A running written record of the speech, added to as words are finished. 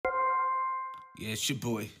Yeah, it's your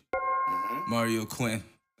boy, Mario Quinn.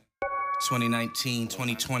 2019,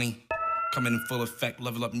 2020, coming in full effect,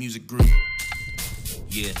 Level Up Music Group.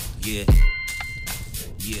 Yeah, yeah,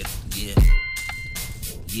 yeah, yeah,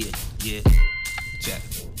 yeah, yeah. Check.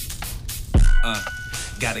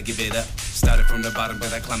 Gotta give it up. Started from the bottom,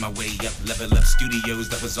 but I climbed my way up. Level Up Studios,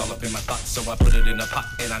 that was all up in my thoughts. So I put it in a pot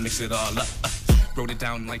and I mix it all up. Wrote it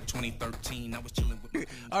down like 2013. I was chilling with my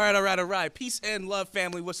All right. Peace and love,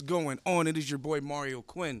 family. What's going on? It is your boy Mario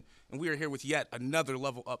Quinn, and we are here with yet another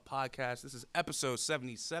Level Up podcast. This is episode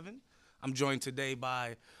 77. I'm joined today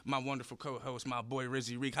by my wonderful co-host, my boy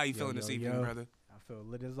Rizzy Reek. How you feeling this evening, brother? I feel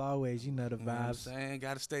lit as always. You know the vibes. You know what I'm saying?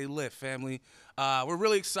 Got to stay lit, family. We're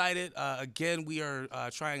really excited. Again, we are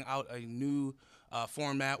trying out a new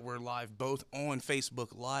format. We're live both on Facebook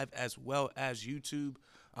Live as well as YouTube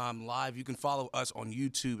Live. You can follow us on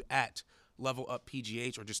YouTube at Level Up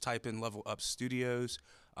PGH or just type in Level Up Studios.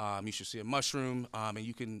 You should see a mushroom, and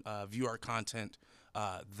you can view our content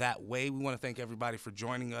that way. We want to thank everybody for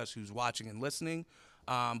joining us who's watching and listening.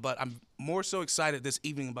 But I'm more so excited this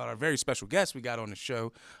evening about our very special guest we got on the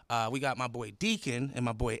show. We got my boy Deecan and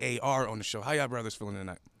my boy AR on the show. How y'all brothers feeling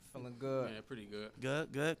tonight? Feeling good. Yeah, pretty good.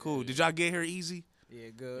 Good, cool. Yeah. Did y'all get here easy? Yeah,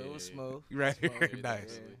 good. It was smooth. Right here.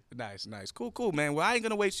 Nice. Cool, man. Well, I ain't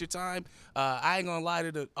going to waste your time. I ain't going to lie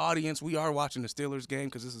to the audience. We are watching the Steelers game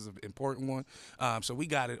because this is an important one. So we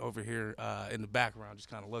got it over here in the background, just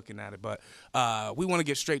kind of looking at it. But we want to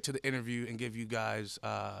get straight to the interview and give you guys,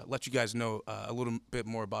 let you guys know a little bit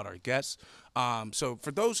more about our guests. So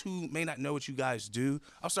for those who may not know what you guys do,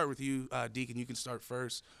 I'll start with you, Deacon. You can start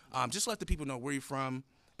first. Just let the people know where you're from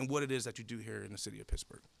and what it is that you do here in the city of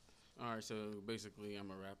Pittsburgh. All right, so basically I'm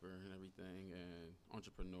a rapper and everything and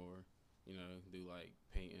entrepreneur, do like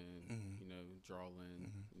painting, drawing,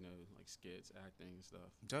 like skits, acting and stuff,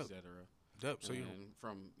 etc. Dope. So you're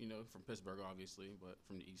from Pittsburgh, obviously, but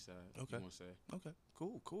from the east side, okay. You want to say. Okay,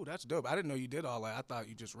 cool. That's dope. I didn't know you did all that. I thought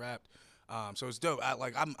you just rapped. So it's dope.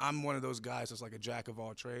 I'm one of those guys that's like a jack of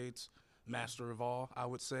all trades, master of all, I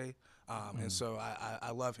would say. And so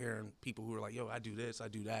I love hearing people who are like, yo, I do this, I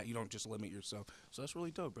do that. You don't just limit yourself. So that's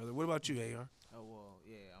really dope, brother. What about you, AR? Oh, well,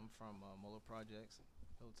 yeah, I'm from Muller Projects,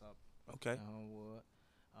 Hilltop. Okay. Homewood.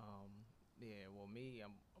 Me,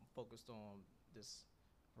 I'm focused on this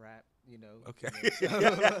rap, Okay.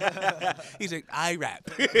 He's like, I rap.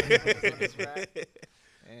 This rap.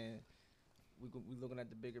 And we looking at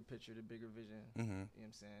the bigger picture, the bigger vision, you know what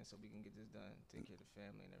I'm saying, so we can get this done, take care of the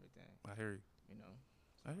family and everything. I hear you.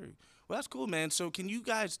 I hear you. Well, that's cool, man. So can you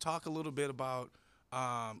guys talk a little bit about,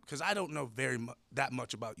 because I don't know that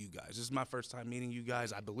much about you guys. This is my first time meeting you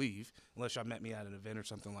guys, I believe, unless y'all met me at an event or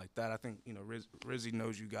something like that. I think, Rizzy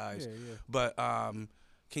knows you guys. Yeah. But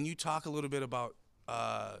can you talk a little bit about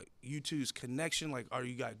you two's connection? Like,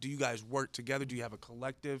 do you guys work together? Do you have a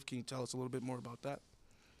collective? Can you tell us a little bit more about that?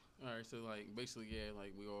 All right, so basically,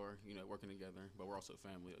 we are, working together, but we're also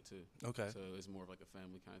family too. Okay. So it's more of like a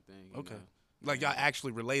family kind of thing. Okay. Like y'all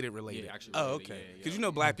actually related? Yeah, actually related. Oh, okay. Because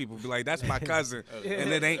black people be like, that's my cousin,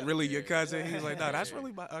 and it ain't really your cousin. He's like, no, that's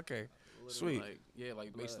really my, okay. Sweet.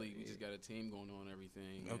 Basically, we just got a team going on and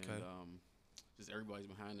everything. Okay. And, just everybody's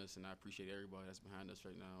behind us, and I appreciate everybody that's behind us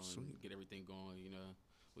right now. Sweet. And get everything going,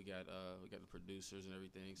 We got the producers and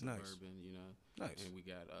everything, Nice. Suburban, Nice. And we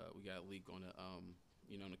got Leak on the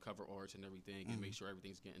on the cover arts and everything, and make sure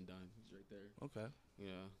everything's getting done. He's right there. Okay.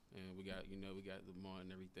 And we got Lamont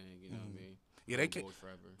and everything. You know what I mean? Yeah, they came.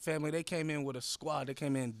 Family, they came in with a squad. They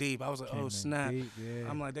came in deep. I was like, oh snap! Deep, yeah.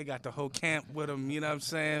 I'm like, they got the whole camp with them. You know what I'm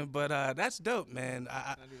saying? But that's dope, man.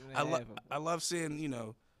 I love seeing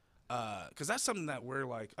because that's something that we're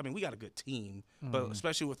like. I mean, we got a good team, but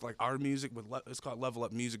especially with like our music, it's called Level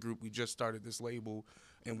Up Music Group. We just started this label,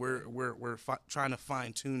 and we're trying to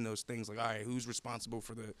fine tune those things. Like, all right, who's responsible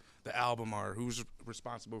for the album art? Who's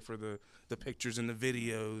responsible for the pictures and the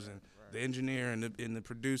videos and the engineer and the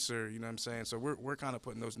producer? You know what I'm saying? So we're kind of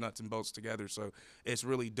putting those nuts and bolts together. So it's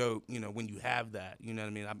really dope. When you have that, you know what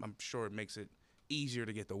I mean. I'm sure it makes it easier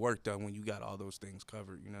to get the work done when you got all those things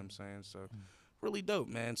covered. You know what I'm saying? So. Really dope,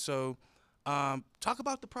 man. So talk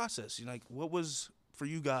about the process. Like, what was, for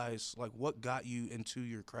you guys, like, what got you into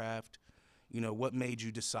your craft? What made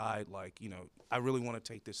you decide, like, I really want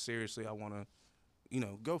to take this seriously. I want to,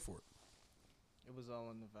 go for it. It was all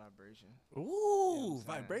in the vibration. Ooh,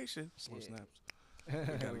 vibration. Slow snaps.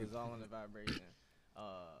 It was all in the vibration.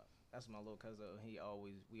 That's my little cousin. We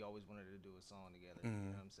always wanted to do a song together. You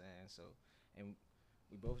know what I'm saying? So, and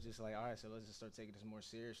we both just like, all right, so let's just start taking this more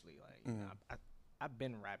seriously. Like, I've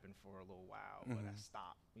been rapping for a little while, but I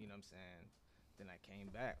stopped. You know what I'm saying? Then I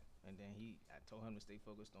came back, and then I told him to stay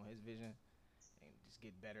focused on his vision, and just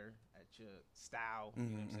get better at your style. You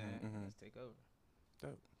know what I'm saying? Let's take over.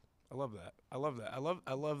 Dope. I love that.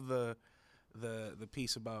 I love the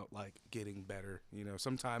piece about like getting better. You know,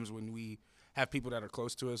 sometimes when we have people that are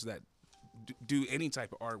close to us that do any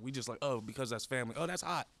type of art, we just like, oh, because that's family. Oh, that's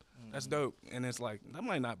hot. That's dope. And it's like, that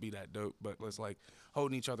might not be that dope, but it's like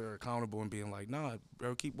holding each other accountable and being like, nah,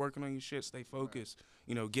 bro, keep working on your shit. Stay focused. Right.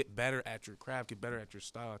 You know, get better at your craft, get better at your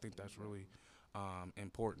style. I think that's really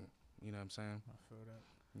important. You know what I'm saying? I feel that.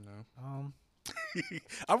 You know?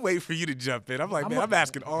 I'm waiting for you to jump in. I'm like, I'm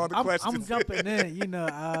asking all the questions. I'm jumping in. You know,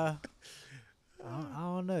 I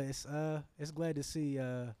don't know. It's glad to see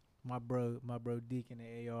my bro Deecan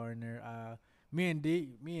and AR in there. Me and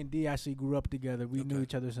D actually grew up together. We knew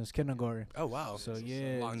each other since kindergarten. Oh wow! So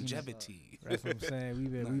yeah, longevity. You know, that's what I'm saying. We've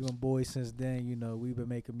been boys since then. You know, we've been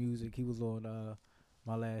making music. He was on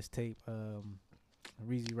my last tape,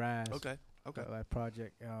 Reezy Rise. Okay. That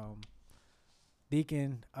project.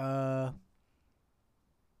 Deecan,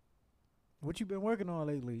 what you been working on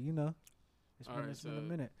lately? You know, it's been a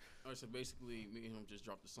minute. All right, so basically, me and him just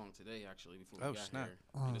dropped a song today, actually, before we got here.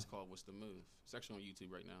 And it's called "What's the Move." It's actually on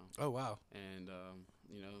YouTube right now. Oh wow! And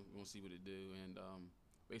you know, we'll see what it do. And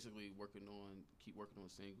basically, keep working on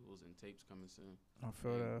singles and tapes coming soon. I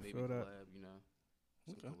feel that. Maybe collab, you know,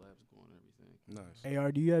 some collabs going and everything. Nice.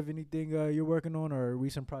 AR, do you have anything you're working on or a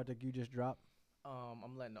recent project you just dropped?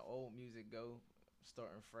 I'm letting the old music go,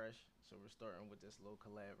 starting fresh. So we're starting with this little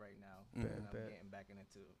collab right now. And I'm getting back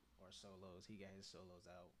into our solos. He got his solos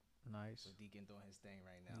out. Nice. So Deecan doing his thing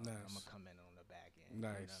right now. Nice. I'm gonna come in on the back end.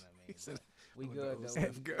 Nice. You know what I mean? We good though.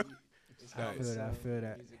 I feel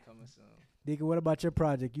that. Music coming soon. Deecan, what about your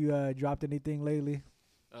project? You dropped anything lately?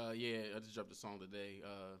 Yeah, I just dropped a song today.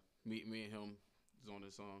 Me and him is on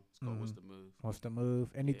this song. It's called "What's the Move." What's the Move?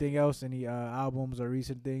 Anything else? Any albums or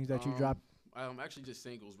recent things that you dropped? Actually just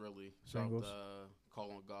singles really. Singles. Dropped,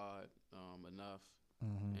 "Call on God," "Enough,"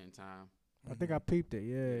 and "Time." I think I peeped it.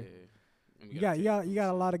 Yeah. You got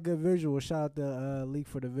a lot of good visuals. Shout out to Leak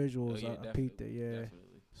for the visuals. I peeped it. Yeah.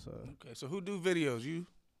 Definitely. So who do videos? You?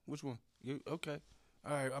 Which one? You? Okay.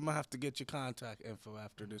 All right, I'm gonna have to get your contact info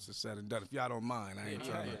after this is said and done. If y'all don't mind, I ain't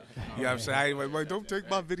trying to. You know what I'm saying? I ain't like, don't take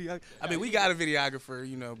my video. I mean, we got a videographer,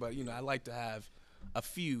 you know, but you know, I like to have a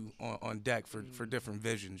few on deck for different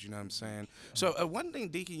visions. You know what I'm saying? So one thing,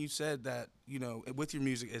 Deecan, you said that you know with your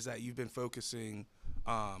music is that you've been focusing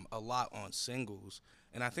a lot on singles.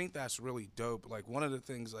 And I think that's really dope. Like one of the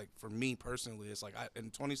things, like for me personally, is like in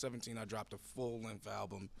 2017 I dropped a full-length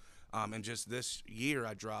album, and just this year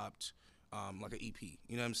I dropped like an EP.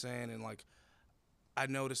 You know what I'm saying? And like I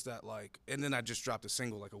noticed that like, and then I just dropped a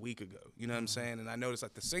single like a week ago. You know what I'm saying? And I noticed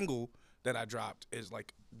that the single that I dropped is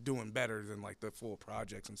like doing better than like the full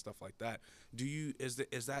projects and stuff like that. Is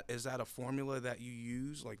that a formula that you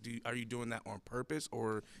use? Like, are you doing that on purpose,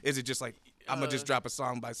 or is it just like I'm gonna just drop a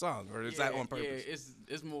song by song, or is that on purpose?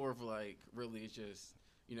 Yeah, it's more of like really it's just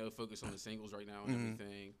focus on the singles right now and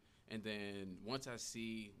everything. And then once I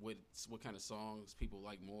see what kind of songs people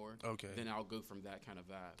like more, then I'll go from that kind of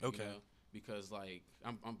vibe. Okay. You know? Because like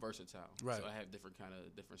I'm versatile, right? So I have different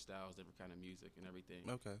styles, different kind of music and everything.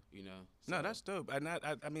 Okay, you know. So. No, that's dope. And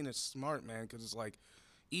I mean, it's smart, man, because it's like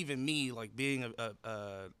even me, like being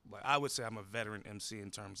like I would say I'm a veteran MC in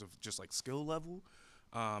terms of just like skill level,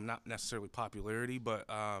 not necessarily popularity, but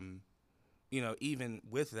you know, even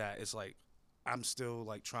with that, it's like I'm still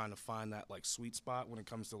like trying to find that like sweet spot when it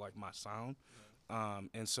comes to like my sound,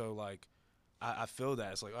 and so like. I feel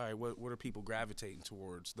that it's like, all right, what are people gravitating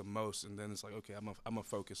towards the most, and then it's like, okay, I'm gonna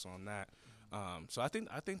focus on that. So I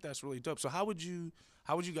think that's really dope. So how would you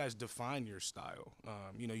guys define your style?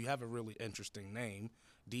 You know, you have a really interesting name,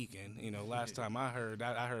 Deecan. You know, last time I heard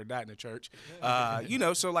that in the church. You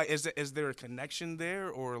know, so like, is there a connection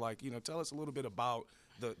there, or like, you know, tell us a little bit about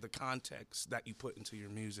the context that you put into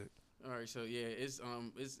your music. All right, so yeah, it's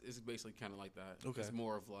basically kind of like that. Okay, it's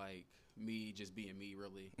more of like me just being me,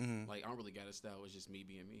 really. Like I don't really got a style. It's just me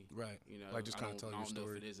being me. Right. You know, like just kind of telling your story. I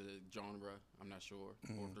don't know if it is a genre. I'm not sure,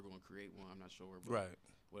 or if they're going to create one. I'm not sure. But right.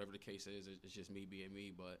 Whatever the case is, it's just me being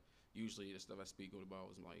me. But usually the stuff I speak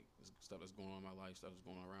about is like stuff that's going on in my life, stuff that's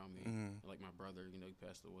going on around me. Like my brother, you know, he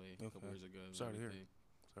passed away a couple years ago. Sorry to hear.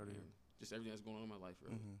 Sorry to hear. Just everything that's going on in my life,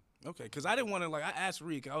 really. Okay, because I didn't want to like. I asked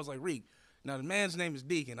Reek. I was like, Reek. Now the man's name is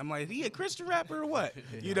Deecan. I'm like, he a Christian rapper or what?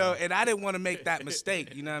 You know, and I didn't want to make that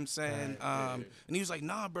mistake. You know what I'm saying? And he was like,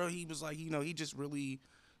 nah, bro. He was like, you know, he just really,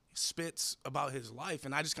 spits about his life,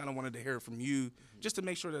 and I just kind of wanted to hear it from you just to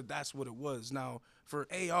make sure that that's what it was. Now, for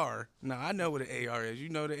AR, now I know what an AR is. You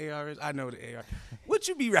know what an AR is? I know what an AR. What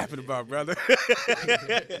you be rapping about, brother?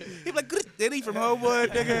 He be like, good. Then he from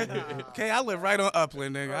Homewood, nigga. Okay, I live right on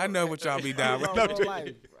Upland, nigga. I know what y'all be down with. Real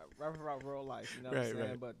life. Rapping about real life, you know what I'm saying?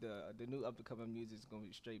 Right. But the new up and coming music is gonna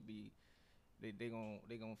be straight be. They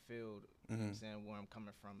gonna feel, you know what I'm saying, where I'm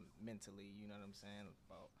coming from mentally, you know what I'm saying,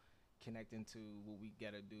 about connecting to what we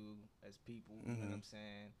gotta do as people, you know what I'm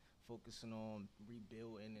saying, focusing on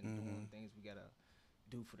rebuilding and doing things we gotta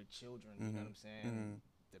do for the children, you know what I'm saying,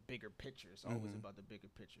 the bigger picture. It's always about the bigger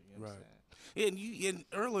picture, you know what I'm saying. And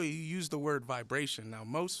earlier you used the word vibration. Now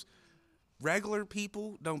most regular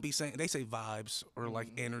people don't be saying, they say vibes or like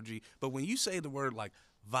energy, but when you say the word like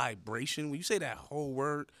vibration, when you say that whole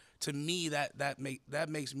word, to me that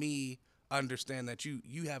makes me understand that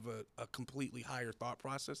you have a completely higher thought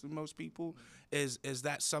process than most people. Is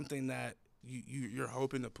that something that you're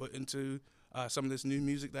hoping to put into some of this new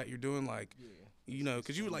music that you're doing, like you know,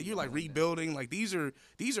 because you're like rebuilding, like these are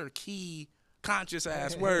key conscious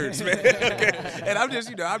ass words, man. Okay. And I'm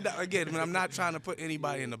just, you know, I'm not trying to put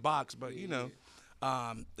anybody in the box, but you know,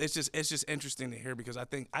 it's just interesting to hear, because I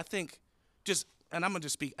think just, and I'm gonna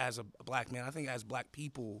just speak as a black man. I think as black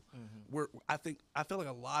people, I feel like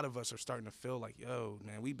a lot of us are starting to feel like, yo,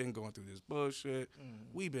 man, we've been going through this bullshit.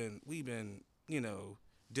 We've been, you know,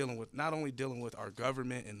 not only dealing with our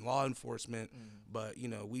government and law enforcement, but you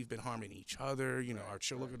know, we've been harming each other. You know,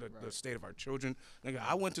 look at the state of our children. Nigga,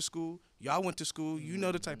 I went to school. Y'all went to school. You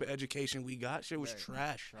know the type of education we got. Shit was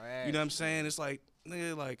trash. You know what I'm saying? It's like,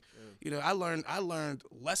 nigga, like, you know, I learned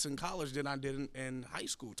less in college than I did in high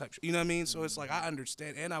school type shit. You know what I mean? So it's like, I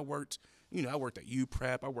understand, and I worked at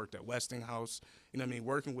UPrep. I worked at Westinghouse. You know what I mean?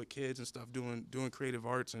 Working with kids and stuff, doing creative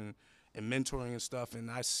arts and mentoring and stuff. And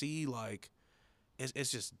I see like,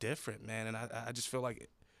 it's just different, man. And I just feel like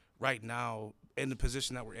right now, in the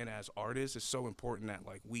position that we're in as artists, it's so important that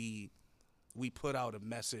like we put out a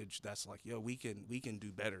message that's like, yo, we can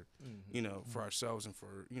do better, you know, for ourselves and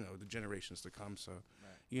for, you know, the generations to come. So,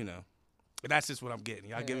 you know, that's just what I'm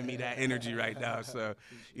getting. Y'all giving me that energy right now. So,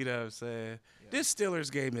 you know what I'm saying? This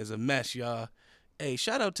Steelers game is a mess, y'all. Hey,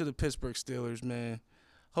 shout out to the Pittsburgh Steelers, man.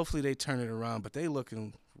 Hopefully they turn it around, but they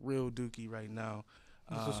looking real dookie right now.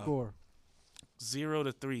 What's the score?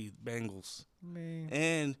 0-3 Bengals. Man.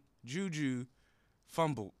 And Juju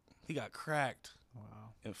fumbled. He got cracked. Wow.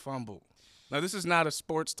 And fumbled. Now, this is not a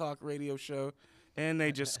sports talk radio show, and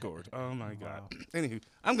they just scored. Oh, my God. Anywho,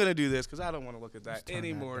 I'm going to do this because I don't want to look at that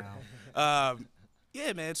anymore.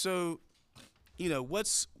 Yeah, man. So, you know,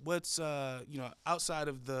 what's you know, outside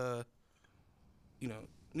of the, you know,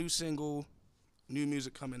 new single, new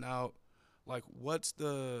music coming out, like what's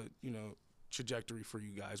the, you know, trajectory for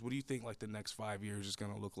you guys? What do you think like the next 5 years is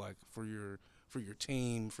going to look like for your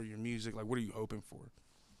team, for your music? Like, what are you hoping for?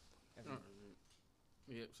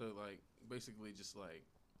 Yeah, so like basically just like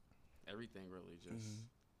everything really, just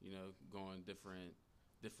you know, going different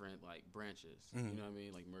like branches. You know what I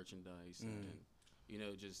mean? Like merchandise and you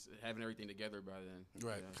know, just having everything together by then.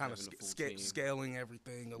 Right. You know, kind of scaling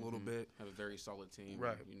everything a little bit. Have a very solid team.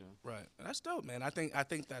 Right. You know. Right. And that's dope, man. I think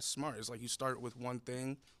that's smart. It's like you start with one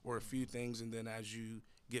thing or a few things, and then as you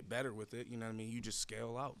get better with it, you know what I mean, you just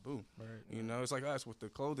scale out. Boom. Right. You know, it's like us with the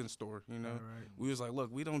clothing store, you know. Right. We was like, look,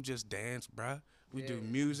 we don't just dance, bruh. We do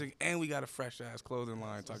music, and we got a fresh-ass clothing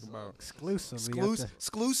line talking about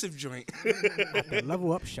exclusive joint. The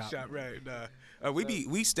Level Up shop. Right.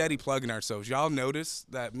 We steady plugging ourselves. Y'all notice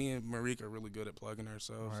that me and Marique are really good at plugging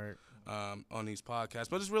ourselves on these podcasts.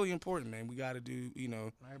 But it's really important, man. We got to do, you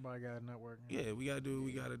know. Everybody got a network. Yeah, we got to do what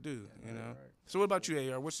we got to do, you know. So what about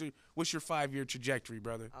you, AR? What's your 5-year trajectory,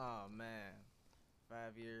 brother? Oh, man.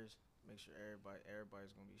 5 years, make sure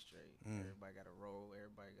everybody's going to be straight. Everybody got to roll.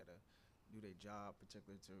 Everybody got to do their job,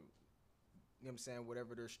 particularly to, you know what I'm saying,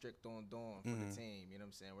 whatever they're strict on doing for the team, you know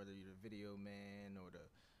what I'm saying, whether you're the video man or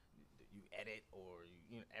you edit or,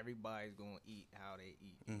 you know, everybody's going to eat how they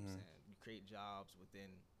eat, you know what I'm saying. You create jobs within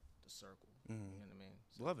the circle, you know what I mean.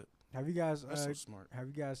 So, love it. Have you guys That's so smart. Have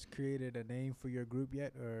you guys created a name for your group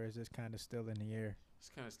yet, or is this kind of still in the air? It's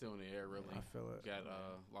kind of still in the air, really. I feel it. Got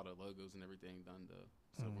a lot of logos and everything done, though.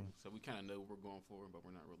 So we kind of know what we're going for, but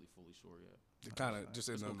we're not really fully sure yet. Kind of just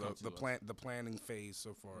in the planning phase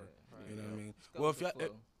so far. You know what I mean? Well,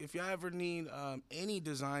 if y'all ever need any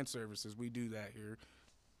design services, we do that here.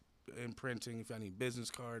 In printing, if y'all need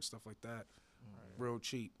business cards, stuff like that, real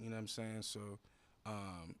cheap. You know what I'm saying? So,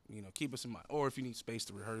 you know, keep us in mind. Or if you need space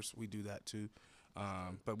to rehearse, we do that too.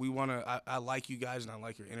 But we want to, I like you guys and I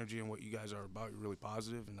like your energy and what you guys are about. You're really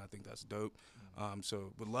positive, and I think that's dope.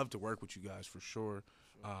 So would love to work with you guys for sure.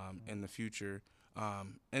 in the future.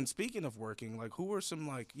 And speaking of working, like, who are some,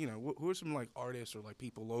 like, you know, who are some, like, artists or, like,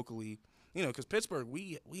 people locally, you know, because Pittsburgh,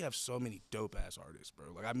 we have so many dope-ass artists,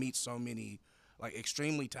 bro. Like, I meet so many, like,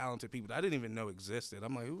 extremely talented people that I didn't even know existed.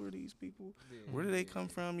 I'm like, who are these people? Where do they come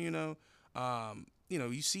from, you know? You know,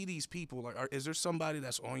 you see these people, like, is there somebody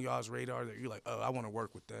that's on y'all's radar that you're like, oh, I want to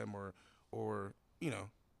work with them, or you know,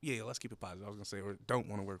 yeah, let's keep it positive. I was gonna say, or don't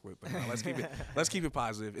want to work with, but no, let's keep it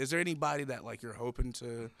positive. Is there anybody that, like, you're hoping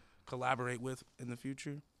to collaborate with in the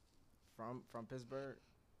future? From Pittsburgh,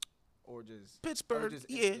 or just Pittsburgh? or just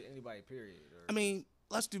yeah. Anybody, period. Or I mean,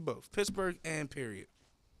 let's do both. Pittsburgh and period.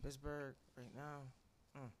 Pittsburgh right now.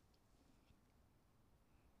 I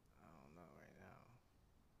don't know right now.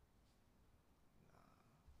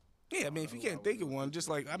 Yeah, I mean, if you can't think of one, just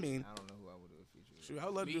like, I mean, I don't know who I would do a feature with. shoot, I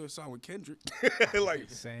would love to do a song with Kendrick. like,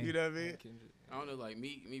 Same. you know what I mean? Kendrick. I don't know, like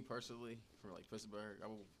me personally, for like Pittsburgh, I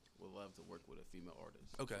would love to work with a female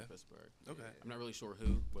artist. Okay. From Pittsburgh. Okay. I'm not really sure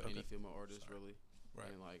who, but Okay. any female artist really. Right.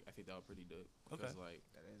 And like I think that would be pretty dope. Okay.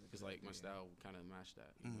 Because like my style would kind of match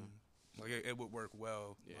that. You know? Like, it would work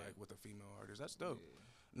well, Yeah. like, with a female artist. That's dope. Yeah.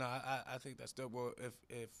 No, I think that's dope. Well,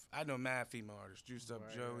 if I know mad female artists, Juiced Up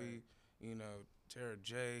Right, Joey, right. you know, Tara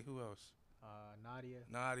J, who else? Nadia.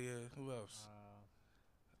 Who else?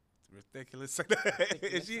 Ridiculous.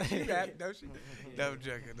 Ridiculous. she rap? No, she. No, I'm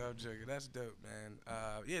joking. That's dope, man.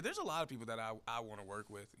 Yeah, there's a lot of people that I want to work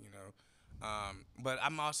with, you know. But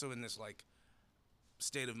I'm also in this, like,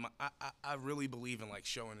 state of mind. I really believe in, like,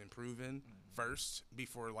 showing and proving first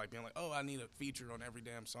before, like, being like, oh, I need a feature on every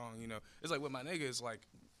damn song, you know. It's like with my niggas, like,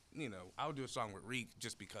 you know, I'll do a song with Reek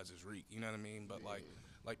just because it's Reek, you know what I mean? But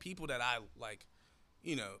like people that I like,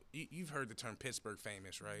 you know, you've heard the term Pittsburgh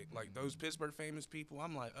famous, right? Like, those Pittsburgh famous people,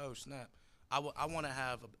 I'm like, oh, snap. I want to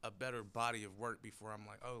have a better body of work before I'm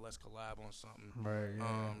like, oh, let's collab on something. Right.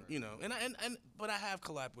 Yeah. You know, but I have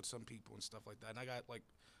collabed with some people and stuff like that. And I got,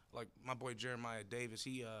 like my boy Jeremiah Davis,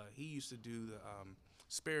 he used to do the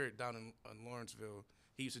Spirit down in Lawrenceville.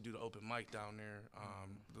 He used to do the open mic down there,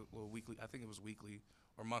 the little weekly, I think it was weekly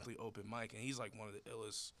or monthly open mic, and he's like one of the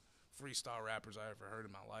illest freestyle rappers I ever heard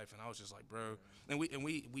in my life. And I was just like, bro, and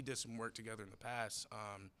we did some work together in the past.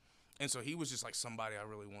 And so he was just like somebody I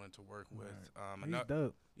really wanted to work with. He's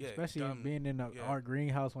dope. Yeah, especially being in the art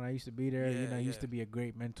greenhouse when I used to be there. Yeah, he used to be a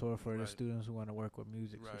great mentor for the students who want to work with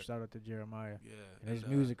music. Right. So shout out to Jeremiah. Yeah, and his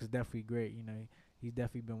music is definitely great. You know, he's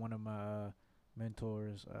definitely been one of my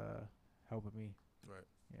mentors, helping me. Right.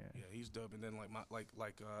 Yeah. Yeah, he's dope. And then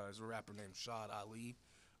there's a rapper named Shad Ali.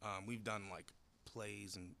 We've done like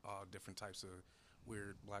plays and all different types of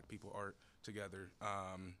weird black people art together.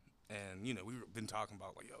 And, you know, we've been talking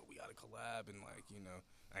about, like, yo, we got to collab, and, like, you know,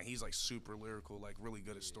 and he's, like, super lyrical, like, really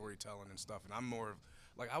good at storytelling and stuff. And I'm more of,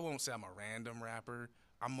 like, I won't say I'm a random rapper.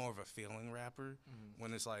 I'm more of a feeling rapper.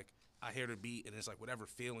 When it's, like, I hear the beat, and it's, like, whatever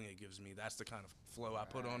feeling it gives me, that's the kind of flow I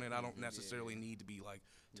put on it. I don't necessarily need to be, like,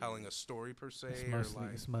 telling a story, per se.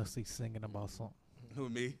 It's mostly singing about something. Who,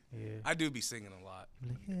 me? Yeah. I do be singing a lot.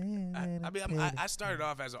 I started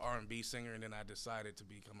off as an R&B singer, and then I decided to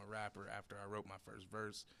become a rapper after I wrote my first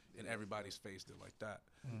verse, and everybody's faced it like that.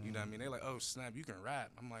 You know what I mean? They're like, oh, snap, you can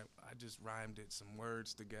rap. I'm like, I just rhymed it, some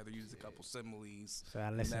words together, used a couple similes. So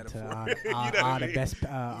I listen to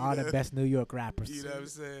all the best New York rappers. You know what I'm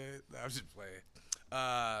saying? No, I'm just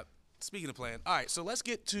playing. Speaking of playing, all right, so let's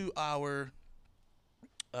get to our,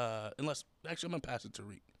 actually, I'm going to pass it to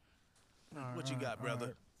Reek. What you got, brother?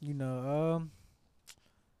 Right. You know,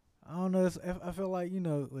 I don't know. I feel like, you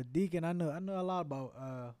know, with Deecan, I know a lot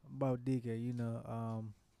about Deecan. You know,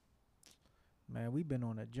 man, we've been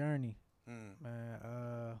on a journey,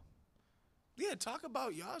 man. Yeah, talk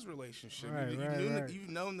about y'all's relationship. Right. You've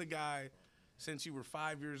known the guy since you were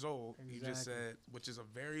 5 years old. Exactly. You just said, which is a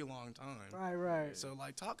very long time. Right. So,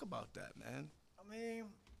 like, talk about that, man. I mean,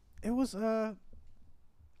 it was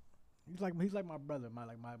he's like my brother, my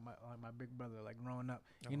big brother. Like growing up,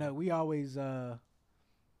 you know, we always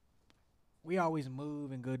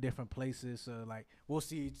move and go different places. So like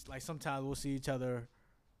sometimes we'll see each other.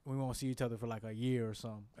 We won't see each other for like a year or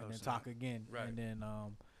something, and then talk again. Right. And then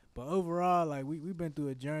but overall, like we've been through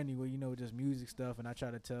a journey where, you know, just music stuff. And I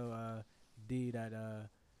try to tell D that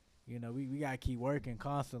you know, we gotta keep working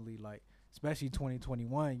constantly. Like especially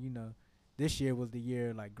 2021, you know. This year was the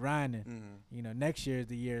year, like, grinding. You know, next year is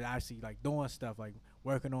the year actually, like, doing stuff, like,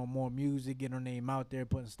 working on more music, getting our name out there,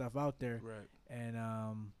 putting stuff out there. Right. And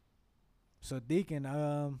so Deecan, what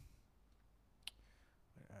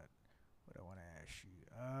I want to ask you,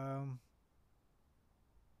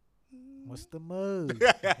 what's the move?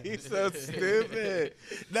 He's so stupid.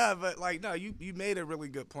 No, you made a really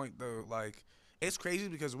good point, though. Like, it's crazy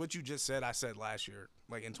because what you just said, I said last year,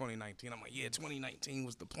 like in 2019. I'm like, yeah, 2019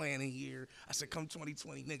 was the planning year. I said, come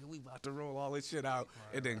 2020, nigga, we about to roll all this shit out.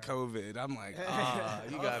 And then COVID. I'm like,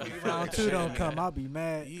 you gotta be round 2 don't come, I'll be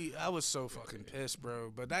mad. I was so fucking pissed,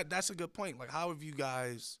 bro. But that's a good point. Like, how have you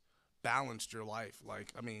guys balanced your life?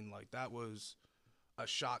 Like, I mean, like, that was a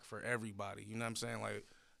shock for everybody. You know what I'm saying? Like,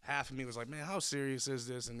 half of me was like, man, how serious is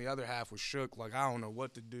this? And the other half was shook. Like, I don't know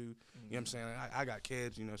what to do. You know what I'm saying? I got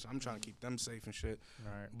kids, you know, so I'm trying to keep them safe and shit.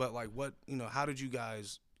 Right. But, like, what, you know, how did you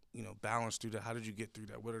guys, you know, balance through that? How did you get through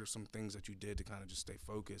that? What are some things that you did to kind of just stay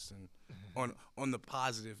focused and on the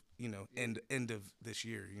positive, you know, end of this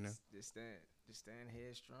year, you know? Just stand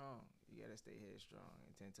headstrong. You gotta stay headstrong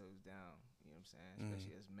and 10 toes down. You know what I'm saying?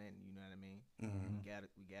 Especially as men, you know what I mean? We got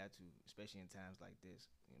to, especially in times like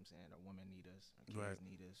this. You know what I'm saying? Our women need us. Our kids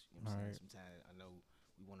need us. You know what I'm saying? Sometimes I know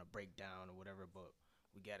we want to break down or whatever, but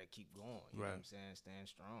we gotta keep going. You know what I'm saying?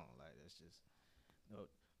 Stand strong. Like, that's just, you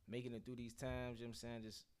know, making it through these times. You know what I'm saying?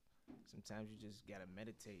 Just sometimes you just gotta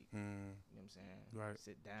meditate. You know what I'm saying? Right.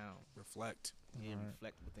 Sit down. Reflect. Yeah,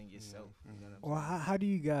 reflect within yourself. You know what I'm Well, saying? how do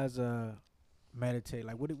you guys meditate?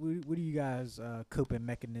 Like, what do you guys coping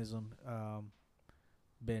mechanism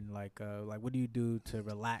been like? What do you do to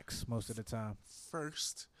relax most of the time?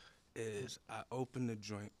 First is I open the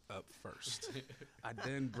joint up first. I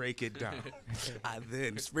then break it down. I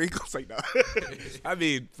then sprinkle. Like, no. I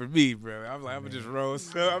mean, for me, bro, I'm like, I'm just roll.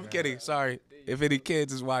 So I'm kidding. Sorry. If any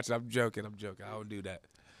kids is watching, I'm joking. I don't do that.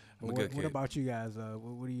 What about you guys?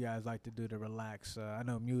 What do you guys like to do to relax? I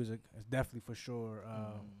know music is definitely for sure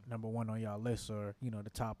number one on y'all list, or you know,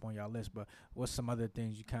 the top on y'all list. But what's some other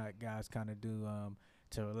things you guys kind of do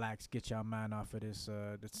to relax, get your mind off of this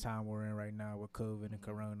time we're in right now with COVID and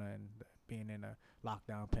Corona and being in a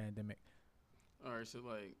lockdown pandemic? All right, so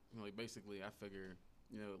like basically, I figure,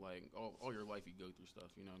 you know, like all your life you go through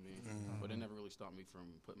stuff, you know what I mean? But it never really stopped me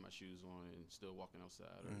from putting my shoes on and still walking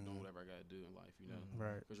outside or doing whatever I got to do in life, you know?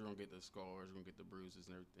 Right. Because you're going to get the scars, you're going to get the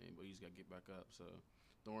bruises and everything, but you just got to get back up. So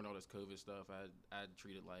during all this COVID stuff, I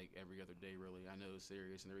treat it like every other day, really. I know it's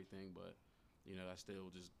serious and everything, but, you know, I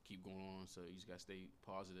still just keep going on. So you just got to stay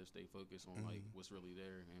positive, stay focused on, like, what's really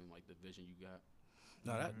there and, like, the vision you got.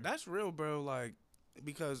 No, that's real, bro. Like,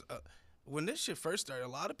 because when this shit first started,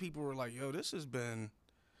 a lot of people were like, yo, this has been...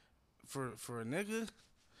 For a nigga,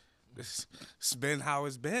 it's been how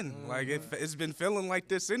it's been. Like it's been feeling like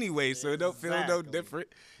this anyway, so it don't feel no different.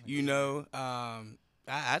 You know, I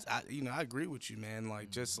agree with you, man. Like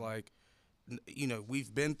just like, you know,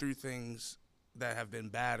 we've been through things that have been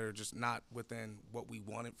bad or just not within what we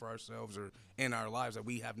wanted for ourselves or in our lives that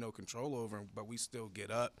we have no control over, but we still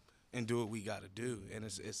get up and do what we got to do. And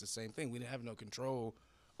it's the same thing. We didn't have no control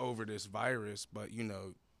over this virus, but you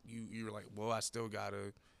know, you're like, well, I still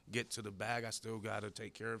gotta get to the bag. I still got to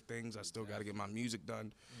take care of things. I still got to get my music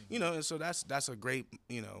done, you know. And so that's a great,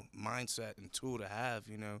 you know, mindset and tool to have,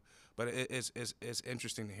 you know. But it's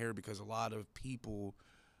interesting to hear because a lot of people,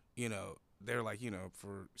 you know, they're like, you know,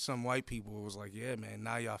 for some white people, it was like, yeah, man,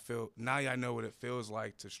 now y'all know what it feels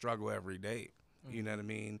like to struggle every day. You know what I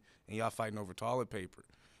mean? And y'all fighting over toilet paper.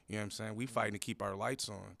 You know what I'm saying? We fighting to keep our lights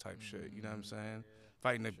on type shit. You know what I'm saying?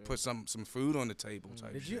 Fighting to put some food on the table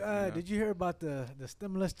type shit. Did you hear about the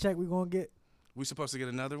stimulus check we gonna get? We supposed to get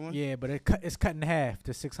another one? Yeah, but it's cut in half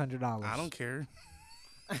to $600. I don't care.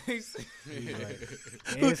 Who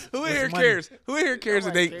Who in here cares? Who in here cares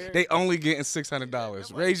that they only getting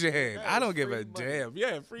 $600? Raise your hand. I don't give a damn.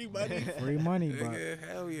 Yeah, free money. Free money, but yeah,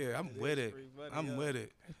 hell yeah, I'm with it. I'm with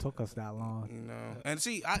it. It took us that long, you know. And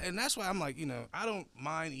see, and that's why I'm like, you know, I don't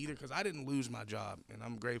mind either because I didn't lose my job, and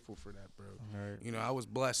I'm grateful for that, bro. Right. You know, I was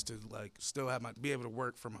blessed to like still have be able to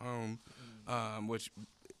work from home, which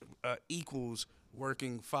equals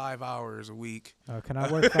working 5 hours a week. Can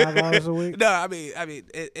I work 5 hours a week? No, I mean,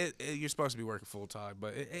 you're supposed to be working full time,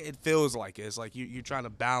 but it feels like it. It's like you're trying to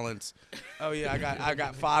balance. Oh yeah, I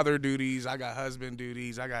got father duties, I got husband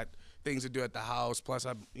duties, I got things to do at the house. Plus,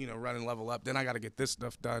 I'm running Level Up. Then I got to get this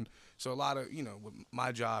stuff done. So a lot of with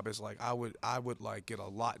my job is like I would like get a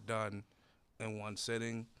lot done in one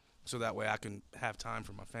sitting. So that way I can have time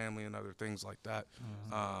for my family and other things like that.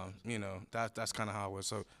 That's kind of how it was.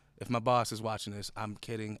 So if my boss is watching this, I'm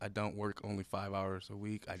kidding. I don't work only 5 hours a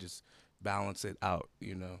week. I just balance it out,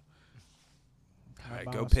 All right,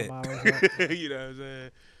 go Pitt. You know what I'm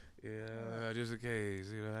saying? Yeah, just in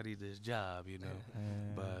case, I need this job,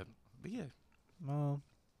 But yeah. Got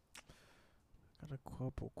a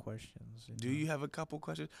couple questions. Do you have a couple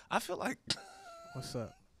questions? I feel like. What's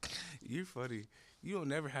up? You're funny. You don't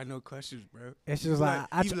never have no questions, bro. It's just I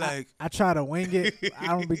try to wing it. I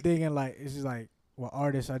don't be thinking like it's just like well,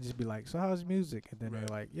 artists, I just be like, so how's music? And then Right.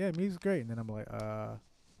 they're like, yeah, music's great. And then I'm like,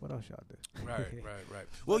 what else y'all do? Right.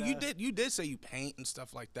 Well, you did say you paint and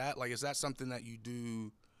stuff like that. Like, is that something that you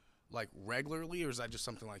do like regularly, or is that just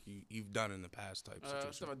something like you've done in the past type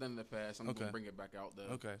situation? Stuff I've done in the past. I'm Okay. gonna bring it back out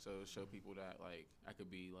though. Okay. So show people that like I could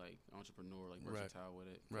be like an entrepreneur, like Right. versatile with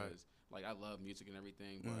it. Right. Like I love music and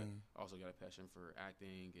everything, but I also got a passion for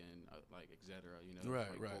acting and like etc. You know, Right,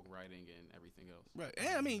 like right. folk writing and everything else. Right.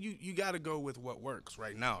 And I mean, you got to go with what works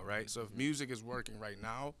right now, right? So if music is working right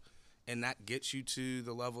now, and that gets you to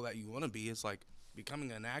the level that you want to be, it's like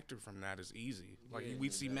becoming an actor from that is easy. Like we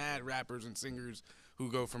see mad rappers and singers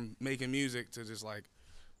who go from making music to just like,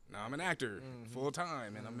 now I'm an actor full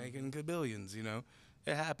time and I'm making billions. You know,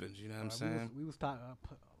 it happens. You know what I'm saying? We was talking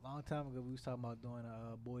a long time ago. We was talking about doing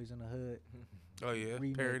Boys in the Hood. Oh yeah,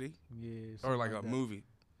 remake. parody, Yeah, or like a that. movie,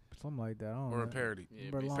 something like that. I don't or know. a parody. Yeah,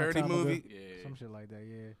 Remember a long parody time ago? movie. Yeah. Some shit like that.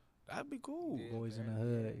 Yeah, That'd be cool. Yeah. Boys in the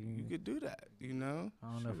Hood. You could do that. You know.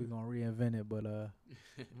 I don't know if we're gonna reinvent it, but we're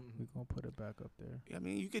gonna put it back up there. I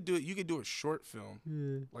mean, you could do it. You could do a short film,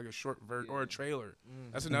 Yeah. like a short or a trailer.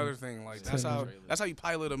 Mm. That's another thing. Like Yeah. that's how you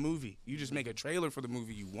pilot a movie. You just make a trailer for the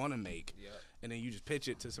movie you want to make, Yep. and then you just pitch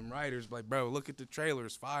it to some writers. Like, bro, look at the trailer.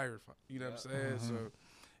 It's fire. You know what I'm saying? So,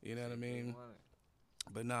 you know what I mean.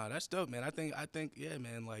 But nah, that's dope, man. I think yeah,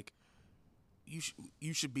 man. Like,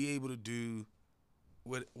 you should be able to do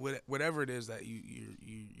whatever it is that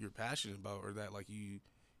you're passionate about, or that like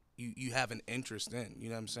you have an interest in. You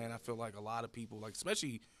know what I'm saying? I feel like a lot of people, like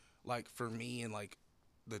especially like for me and like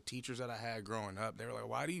the teachers that I had growing up, they were like,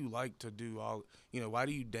 why do you like to do all, why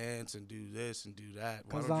do you dance and do this and do that?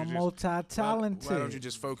 Because I'm multi-talented. Why don't you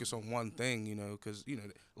just focus on one thing, because,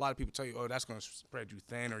 a lot of people tell you, oh, that's going to spread you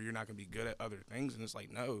thin, or you're not going to be good at other things. And it's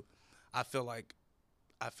like, no, I feel like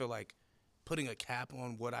putting a cap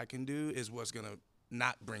on what I can do is what's going to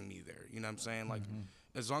not bring me there. You know what I'm saying? Like,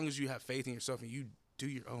 as long as you have faith in yourself and you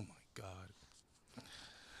do oh my God.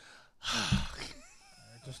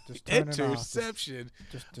 Just turn it off. Interception.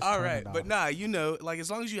 Just all turn right, it but off. nah, like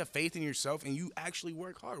as long as you have faith in yourself and you actually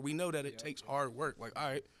work hard, we know that it takes hard work. Like, all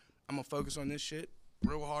right, I'm gonna focus on this shit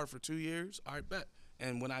real hard for 2 years. All right, bet.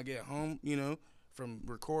 And when I get home, from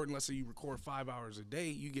recording, let's say you record 5 hours a day,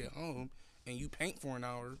 you get home and you paint for an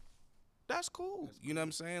hour. That's cool. You know what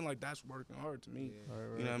I'm saying? Like that's working hard to me.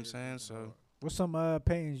 Right, you know what I'm saying? So. What's some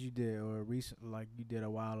paintings you did or recent, like you did a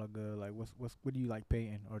while ago? Like what do you like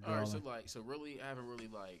painting or All drawing? right, so really, I haven't really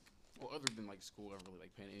other than like school, I haven't really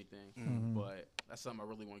like painted anything. Mm-hmm. But that's something I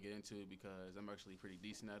really want to get into because I'm actually pretty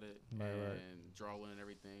decent at it, and drawing and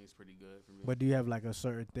everything is pretty good for me. But do you have like a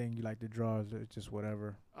certain thing you like to draw? Or is it just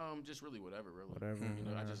whatever? Just really whatever. Whatever. You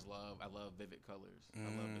know, Yeah. I love vivid colors. I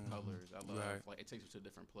love the colors. I love like it takes me to a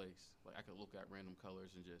different place. Like I could look at random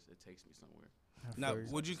colors and just it takes me somewhere. Now, feel you.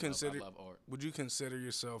 would you consider? I love art. Would you consider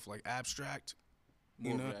yourself like abstract?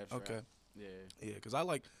 More of abstract. Okay. Yeah. Because I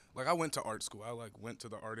I went to art school. I went to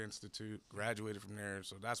the Art Institute, graduated from there.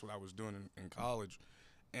 So that's what I was doing in college,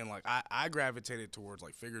 and like I gravitated towards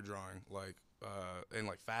like figure drawing, and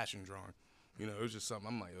like fashion drawing. It was just something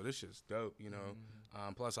I'm like, yo, this shit's dope.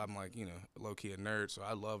 Plus I'm like, low key a nerd, so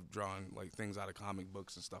I love drawing like things out of comic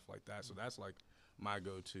books and stuff like that. So that's like my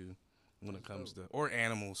go-to when it comes to or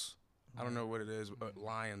animals. I don't know what it is, but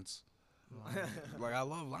lions. Like I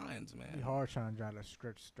love lions, man. Be hard trying to draw the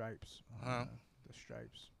stripes. Huh? The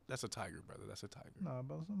stripes. That's a tiger, brother. That's a tiger. No,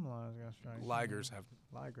 but some lions got stripes. Ligers have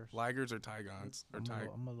Ligers. ligers or tigons or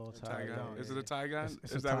I'm a little tigon. tigon. Is it a tigon?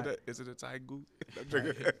 It's Is a that what ti- that? Is it a tigu?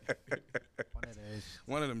 One of those.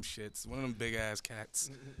 One of them shits. One of them big ass cats.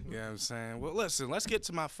 You know what I'm saying? Well, listen. Let's get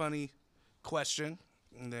to my funny question,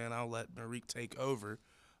 and then I'll let Marique take over.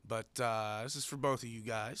 But this is for both of you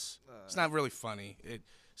guys. It's not really funny. It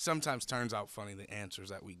sometimes turns out funny, the answers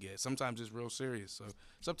that we get. Sometimes it's real serious. So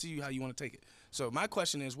it's up to you how you want to take it. So my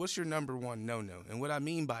question is, what's your number one no-no? And what I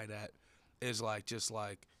mean by that is just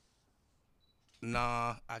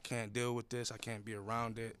nah, I can't deal with this. I can't be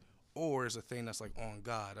around it. Or is a thing that's like on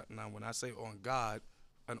God. Now, when I say on God,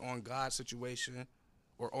 an on God situation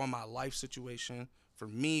or on my life situation, for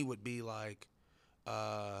me would be like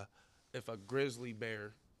if a grizzly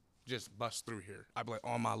bear just busts through here. I'd be like,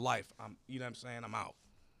 on my life, you know what I'm saying? I'm out.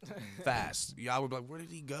 Fast. Y'all would be like, where did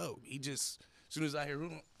he go? He just, as soon as I hear,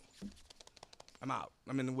 I'm out.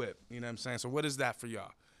 I'm in the whip. You know what I'm saying? So what is that for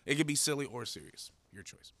y'all? It could be silly or serious. Your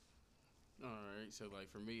choice. All right. So like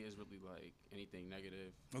for me, it's really like anything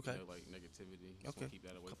negative. Okay. Like negativity. Just Okay. keep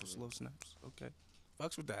that away Couple from slow me. snaps. Okay.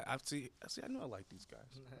 Fucks with that. I see. I know I like these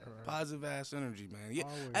guys. Positive ass energy, man. Yeah.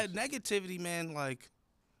 Always. Negativity, man. Like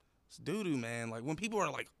It's doo-doo, man. Like, when people are,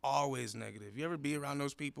 like, always negative, you ever be around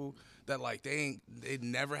those people that, like, they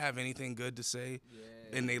never have anything good to say,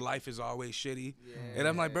 and their life is always shitty? And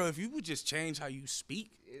I'm like, bro, if you would just change how you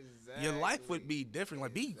speak, your life would be different.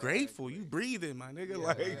 Like, be grateful. You breathing, my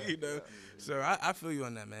nigga. You know. So I feel you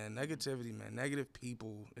on that, man. Negativity, man. Negative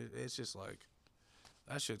people. It's just like,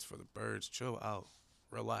 that shit's for the birds. Chill out.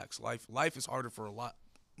 Relax. Life is harder for a lot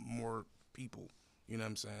more people. You know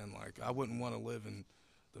what I'm saying? Like, I wouldn't want to live in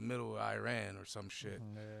the middle of Iran or some shit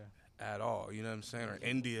at all. You know what I'm saying? Or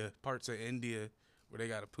India, parts of India where they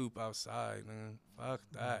got to poop outside, man. Fuck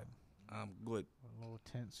that. I'm good. Little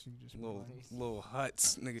tents, you just little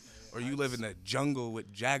huts, nigga. Or you live in the jungle with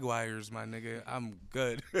jaguars, my nigga. I'm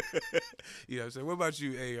good. You know what I'm saying? What about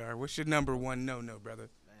you, AR? What's your number one no, brother?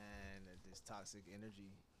 Man, this toxic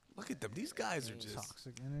energy. Look at them. These guys are just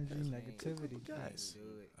toxic energy, negativity. Guys,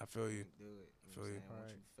 do it. I feel you. Do it. I feel you.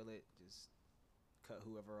 Once you feel it, just cut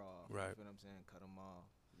whoever off. Right. You know what I'm saying? Cut them off.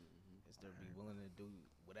 Just they'll be willing to do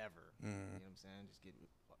whatever. You know what I'm saying? Just get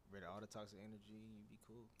rid of all the toxic energy. You be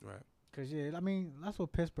cool. Right. Cause I mean that's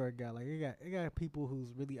what Pittsburgh got. Like it got people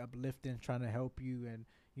who's really uplifting, trying to help you, and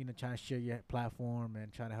trying to share your platform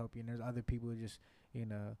and trying to help you. And there's other people who just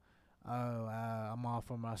I'm all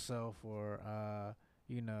for myself, or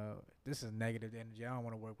this is negative energy. I don't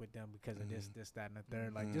want to work with them because of this, that, and the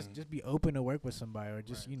third. Like just be open to work with somebody, or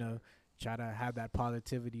just try to have that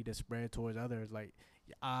positivity to spread towards others. Like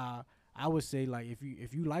I would say, like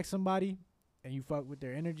if you like somebody and you fuck with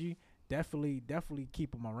their energy, definitely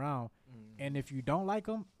keep them around. And if you don't like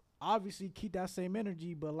them, obviously keep that same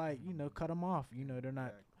energy, but like cut them off. They're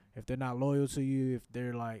not if they're not loyal to you, if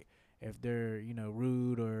they're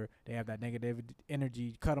rude, or they have that negative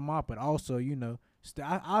energy, cut them off. But also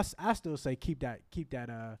I still say keep that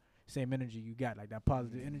same energy you got, like that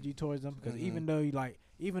positive energy towards them, because even though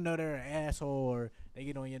they're an asshole or they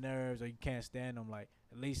get on your nerves or you can't stand them, like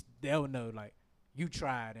at least they'll know like you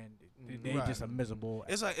tried and they just are miserable.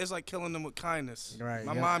 It's like killing them with kindness. Right.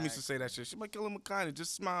 My mom used to say that shit. She might kill them with kindness.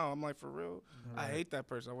 Just smile. I'm like, for real? Right. I hate that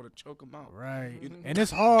person. I want to choke them out. Right. And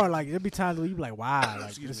it's hard. Like there'll be times where you be like, wow,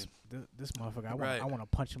 like this motherfucker. I want to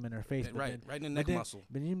punch him in her face. Right in the neck muscle.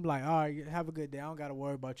 But you be like, all right, have a good day. I don't gotta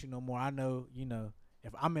worry about you no more. I know,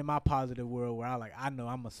 if I'm in my positive world where I know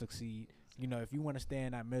I'm gonna succeed. If you want to stay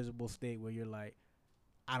in that miserable state where you're like,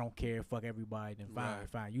 I don't care, fuck everybody, then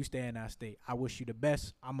fine. You stay in that state. I wish you the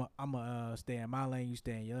best. I'm stay in my lane. You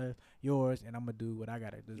stay in yours, and I'm gonna do what I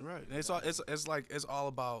gotta do. Right. It's all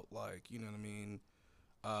about, like, you know what I mean,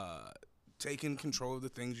 taking control of the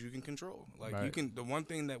things you can control. Like the one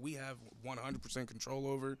thing that we have 100% control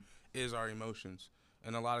over is our emotions.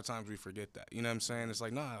 And a lot of times we forget that. You know what I'm saying? It's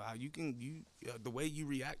like, nah, the way you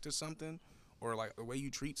react to something, or like the way you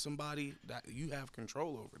treat somebody, that you have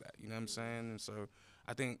control over that. You know what I'm saying? And so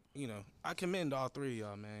I think, I commend all three of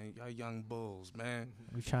y'all, man. Y'all young bulls, man.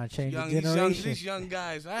 We trying to change the generation. These young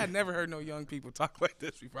guys. I had never heard no young people talk like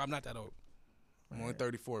this before. I'm not that old. I'm only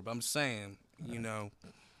 34, but I'm saying,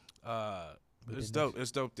 it's dope.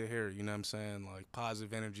 It's dope to hear, you know what I'm saying? Like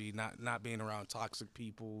positive energy, not being around toxic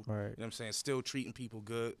people. Right. You know what I'm saying? Still treating people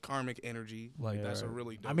good. Karmic energy. Like that's a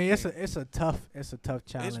really dope thing. It's a tough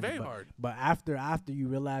challenge. It's very hard. But after you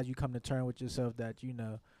realize, you come to terms with yourself that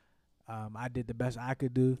I did the best I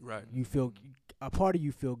could do. Right. You feel a part of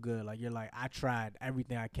you feel good. Like you're like, I tried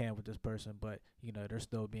everything I can with this person, but they're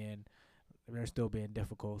still being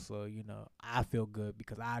difficult. So I feel good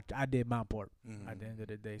because I did my part at the end of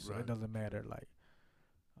the day. So it doesn't matter. Like,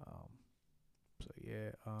 so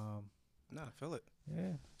yeah. No, I feel it.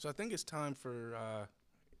 Yeah. So I think it's time for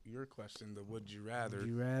your question. The would you rather? Would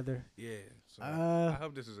you rather? Yeah. So I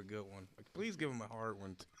hope this is a good one. Like, please give him a hard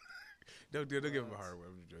one. Don't give him a hard one.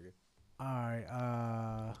 I'm just joking. All right.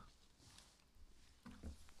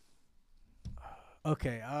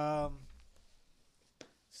 Okay.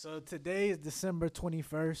 So today is December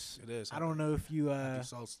 21st. It is. I don't know if you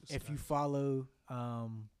follow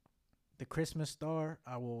the Christmas star.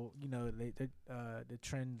 I will. The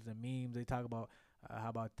trends, the memes. They talk about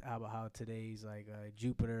how today's like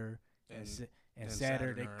Jupiter and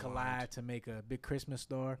Saturn they collide to make a big Christmas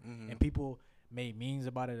star, and people made memes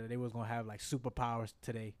about it that they was gonna have like superpowers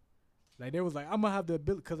today. Like they was like, I'm gonna have the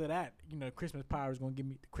ability because of that. Christmas star is gonna give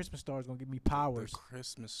me powers. The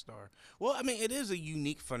Christmas star. Well, I mean, it is a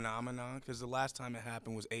unique phenomenon because the last time it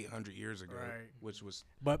happened was 800 years ago, which was.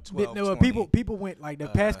 But people went like the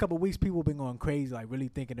past couple of weeks. People been going crazy, like really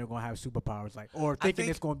thinking they're gonna have superpowers, like or thinking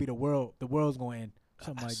it's gonna be the world's gonna end,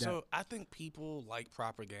 something like that. So I think people like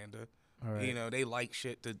propaganda. Right. They like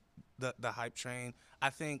shit. The hype train.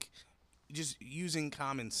 I think just using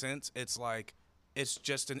common sense, it's like. It's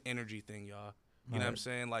just an energy thing, y'all. You know what I'm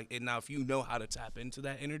saying? Like, and now if you know how to tap into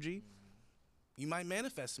that energy, you might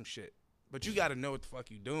manifest some shit. But you got to know what the fuck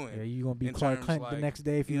you doing. Yeah, you gonna be Clark Kent the next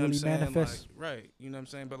day if you really manifest. Like, right. You know what I'm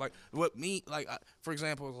saying? But like, for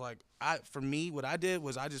example, like for me, what I did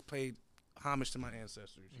was I just paid homage to my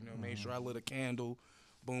ancestors. You know, made sure I lit a candle,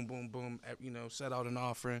 boom, boom, boom. You know, set out an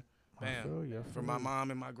offering, bam, for my mom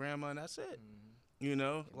and my grandma, and that's it. You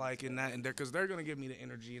know, like in that, and because they're gonna give me the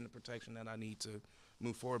energy and the protection that I need to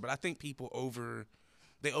move forward. But I think people over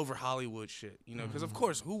Hollywood shit, you know, because of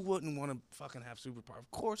course, who wouldn't want to fucking have superpower?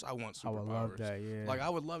 Of course, I want superpowers. I would love that, yeah. Like I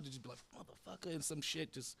would love to just be like motherfucker and some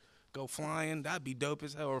shit, just go flying. That'd be dope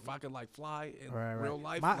as hell. Or if I could like fly in real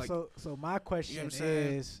life. So my question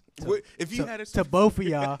is, if you had to both of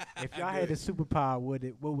y'all, if y'all had a superpower,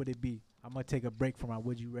 what would it be? I'm gonna take a break from my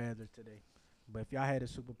would you rather today, but if y'all had a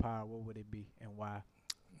superpower, what would it be and why?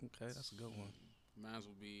 Okay, that's a good one. Mine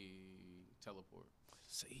would be teleport.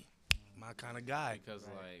 See. My kind of guy, because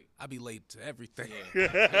like I be late to everything.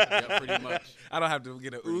 Yeah, pretty much. I don't have to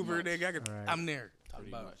get an Uber, nigga. I'm there.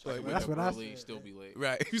 Pretty much. Like, that's what I said. Still be late.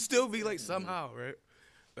 Right, you still be late somehow, right?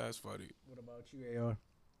 That's funny. What about you, AR?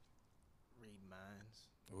 Read minds.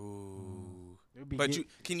 Ooh, but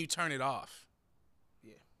can you turn it off?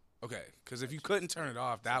 Yeah. Okay, because if you couldn't turn it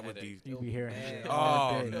off, that would be. You'd be hearing shit.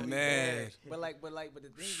 Oh man. But the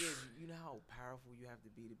thing is, you know how powerful you have to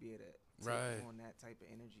be able to take on that type of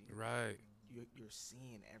energy. Right. You're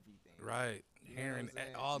seeing everything. Right. You hearing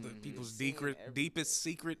all the people's deepest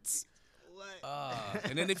secrets. What?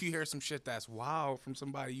 And then if you hear some shit that's wild from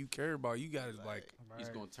somebody you care about, you gotta he's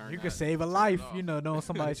gonna turn. You could save a life, you know, knowing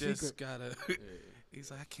somebody's just secret. Gotta. He's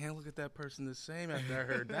like, I can't look at that person the same after I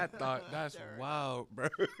heard that thought. That's wild, bro.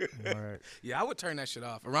 Right. Yeah, I would turn that shit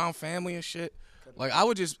off around family and shit. Like I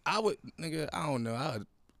would, nigga, I don't know. I would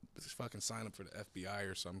just fucking sign up for the FBI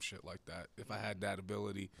or some shit like that if I had that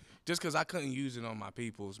ability. Just because I couldn't use it on my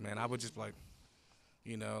peoples, man. I would just like,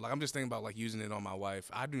 you know, like I'm just thinking about like using it on my wife.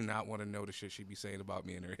 I do not want to know the shit she be saying about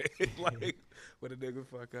me in her head. Like when a nigga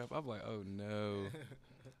fuck up, I'm like, oh no,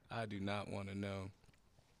 I do not want to know.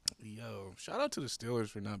 Yo, shout out to the Steelers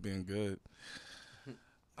for not being good.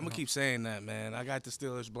 I'm gonna keep saying that, man. I got the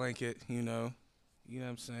Steelers blanket, you know what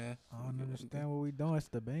I'm saying? I don't understand what we doing. It's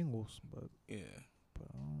the Bengals, but yeah. But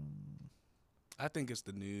I think it's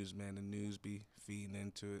the news, man. The news be feeding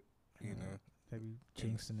into it, you know. They be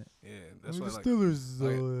jinxing it. Yeah, that's why. The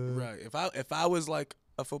Steelers, right? If I was like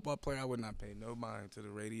a football player, I would not pay no mind to the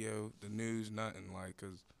radio, the news, nothing, like,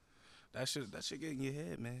 cause that shit get in your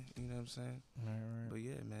head, man. You know what I'm saying? Right. But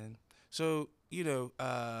yeah, man. So, you know,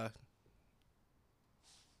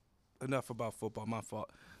 enough about football. My fault.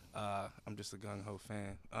 I'm just a gung-ho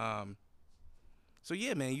fan. So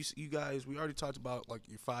yeah, man, you guys, we already talked about like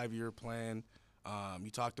your 5-year plan.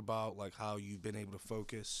 You talked about like how you've been able to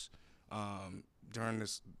focus during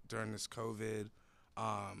this COVID.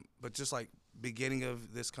 But just like beginning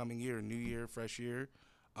of this coming year, new year, fresh year,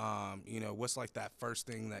 you know, what's like that first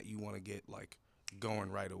thing that you want to get like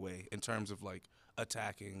going right away in terms of like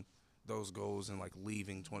attacking those goals and like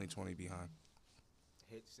leaving 2020 behind?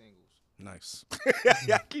 Hit singles. Nice.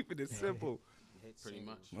 Yeah, keeping it simple. Hit pretty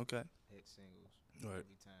singles. much. Okay. Hit singles. Right.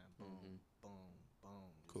 Every time. Boom, boom, boom.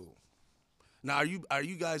 Cool. Now, are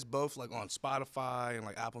you guys both like on Spotify and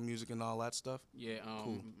like Apple Music and all that stuff? Yeah.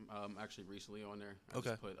 Cool. Actually recently on there. I Okay.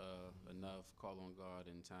 just put Enough, Call on God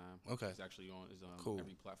in Time. Okay. It's actually on Cool.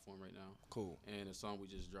 every platform right now. Cool. And the song we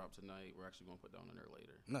just dropped tonight, we're actually gonna put down on there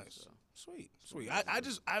later. Nice. So. Sweet.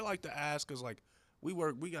 I like to ask because like we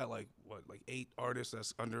got like 8 artists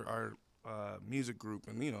that's under our music group,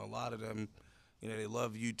 and you know a lot of them, you know, they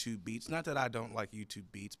love YouTube beats. Not that I don't like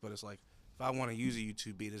YouTube beats, but it's like if I want to use a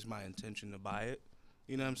YouTube beat, it's my intention to buy it.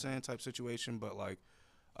 You know what I'm saying? Type situation. But like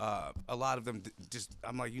a lot of them just,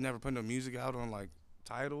 I'm like, you never put no music out on like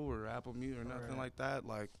Tidal or Apple Music or nothing like that,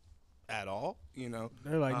 like at all. You know?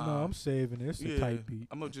 They're like, no, I'm saving it. It's a type beat.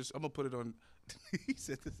 I'm gonna put it on. He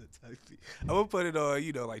said this is a type beat. I'm gonna put it on,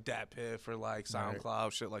 you know, like DatPiff or like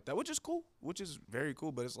SoundCloud, shit like that, which is cool, which is very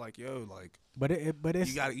cool. But it's like, yo, like, but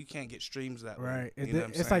it's you can't get streams that way. Right.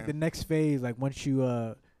 It's like the next phase. Like once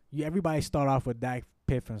you everybody start off with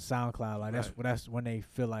DatPiff and SoundCloud. Like that's when they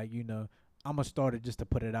feel like, you know, I'm gonna start it just to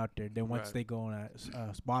put it out there. Then once they go on a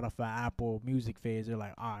Spotify, Apple Music phase, they're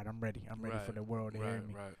like, all right, I'm ready. I'm ready for the world to hear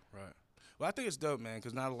me. Right. Well, I think it's dope, man,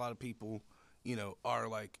 because not a lot of people, you know, are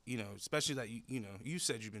like, you know, especially that you know, you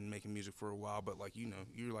said you've been making music for a while, but like, you know,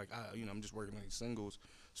 you're like, you know, I'm just working on these singles.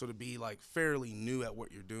 So to be like fairly new at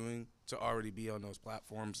what you're doing, to already be on those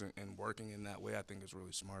platforms and working in that way, I think is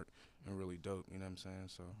really smart and really dope. You know what I'm saying?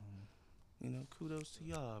 So, you know, kudos to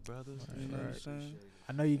y'all, brothers. You know what I'm saying?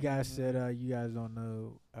 I know you guys said you guys don't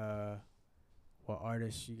know or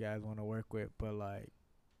artists you guys want to work with, but like,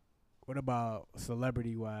 what about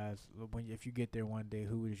celebrity wise? When if you get there one day,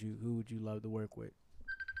 who would you love to work with?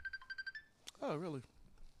 Oh, really?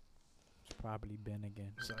 It's probably Ben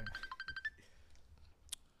again. Sorry.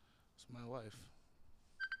 It's my wife.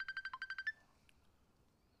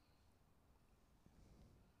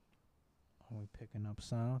 Are we picking up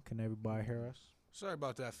sound? Can everybody hear us? Sorry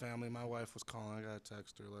about that, family. My wife was calling. I got to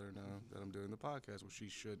text her, let her know that I'm doing the podcast, which she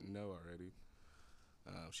should know already.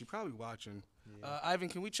 She probably watching. Yeah. Ivan,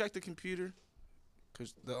 can we check the computer?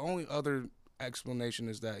 Because the only other explanation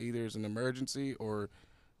is that either it's an emergency or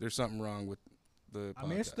there's something wrong with the podcast. I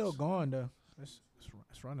mean, it's still going though. It's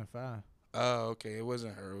running fine. Oh, okay. It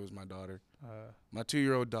wasn't her. It was my daughter. My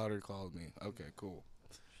 2-year-old daughter called me. Okay, cool.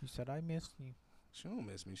 She said, "I missed you." She don't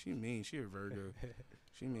miss me. She mean. She a Virgo.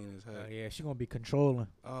 She mean as heck. Yeah, she gonna be controlling.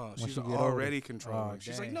 Oh, Once she's you get already older. controlling. Oh,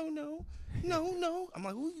 She's dang. like, no. I'm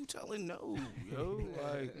like, who you telling no, yo?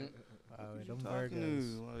 Like, who Them you talking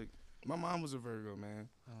Virgos. to? Like, my mom was a Virgo, man.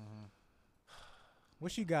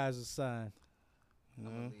 What's you guys' sign? You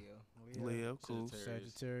I'm a know? Leo. Leo, cool.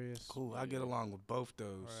 Sagittarius. Cool. I get along with both those.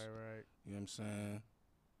 Right. You know what I'm saying?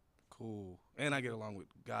 Cool. And I get along with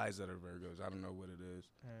guys that are Virgos. I don't know what it is.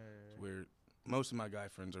 It's weird. Most of my guy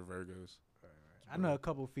friends are Virgos. I know a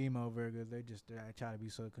couple female Virgos. They try to be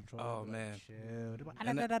so controlled. Oh, like, man. chill.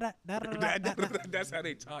 And that's how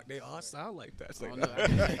they talk. They all sound like that. It's I like,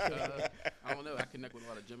 don't know. I connect with a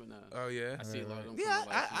lot of Gemini. oh, yeah? I see a lot of them. Yeah, from,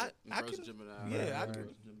 like, I gross can- Gemini. yeah, I gross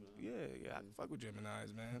can- Gemini. Yeah, I can fuck with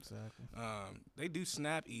Geminis, man. Exactly. They do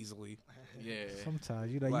snap easily. Yeah.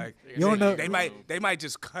 Sometimes Like you don't know. they might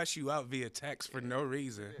just cuss you out via text for no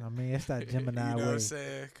reason. I mean, it's that Gemini You know way. what I'm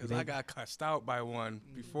saying? Because I got cussed out by one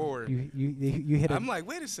before. You hit I'm like,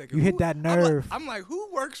 wait a second. you hit that nerve. I'm like,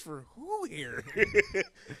 who works for who here?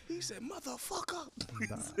 He said, motherfucker.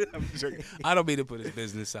 I'm joking. I don't mean to put his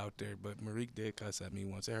business out there, but Marique did cuss at me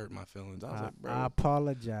once. It hurt my feelings. I was like, bro. I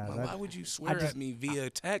apologize. Like, why would you swear at me via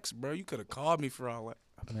text, bro? You could have called me for all that.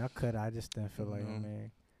 I mean, I could. I just didn't feel like, Mhm.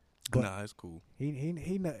 man. But Nah, it's cool. he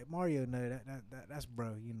know, Mario know that's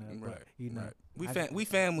bro. You know, Right. but, you know. Right. We I-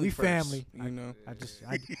 family. we first, family. You know.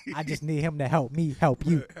 I just need him to help me help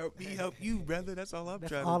you. Help me help you, brother. That's all I'm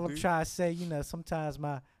That's trying all to do. I'm trying to say. You know, sometimes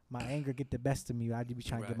my anger get the best of me. I just be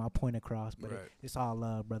trying to get Right. my point across, but Right. it's all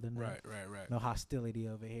love, brother. No, Right. no hostility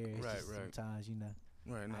over here. It's Right, just right. sometimes, you know,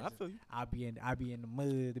 Right. No, I I feel you. I be in the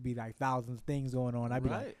mud. To be like thousands of things going on. I'm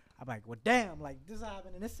like, well, damn, like this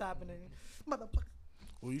happening, motherfucker.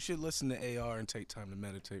 Well, you should listen to AR and take time to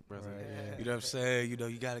meditate, brother. Right, yeah. You know what I'm saying? You know,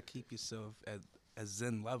 you got to keep yourself at a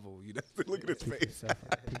zen level. You know, look at his Keep face. yourself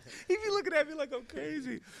at peace. He be looking at me like I'm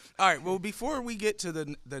crazy. All right. Well, before we get to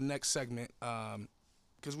the next segment,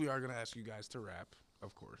 because we are gonna ask you guys to rap,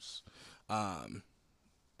 of course, a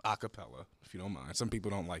cappella, if you don't mind. Some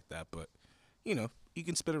people don't like that, but you know, you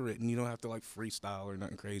can spit a written. You don't have to like freestyle or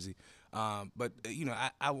nothing crazy. But you know,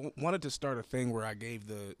 I wanted to start a thing where I gave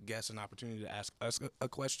the guests an opportunity to ask us a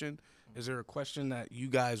question. Is there a question that you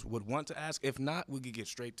guys would want to ask? If not, we could get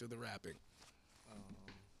straight to the rapping.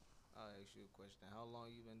 I'll ask you a question. How long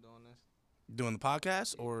you been doing this Doing the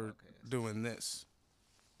podcast or podcast. doing this?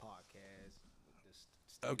 podcast?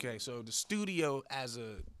 Okay, so the studio as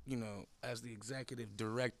as the executive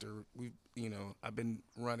director, I've been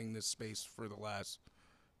running this space for the last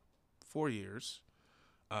 4 years.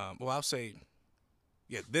 Well, I'll say,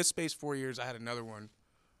 this space 4 years. I had another one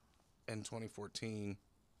in 2014,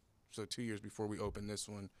 so 2 years before we opened this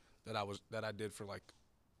one that I did for like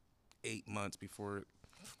 8 months before it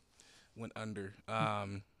went under.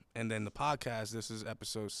 And then the podcast. This is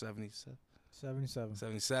episode 77. 77.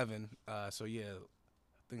 77. So yeah.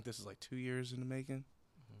 I think this is like 2 years in the making.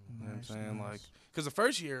 You know what I'm saying? Nice. Like, because the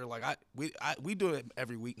first year, like we do it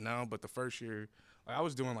every week now, but the first year, like, I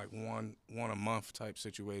was doing like one a month type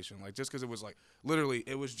situation. Like, just because it was like literally,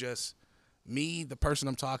 it was just me, the person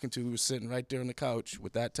I'm talking to, who was sitting right there on the couch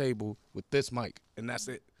with that table with this mic, and that's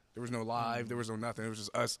it. There was no live, there was no nothing. It was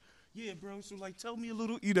just us. Yeah, bro. So like, tell me a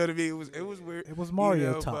little. You know what I mean? It was weird. It was Mario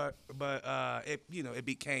you know, talk. But it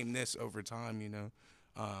became this over time. You know,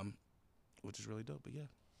 which is really dope. But yeah.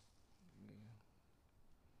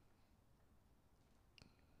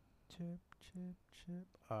 Chip.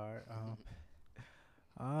 All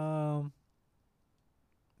right.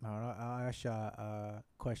 I'll ask y'all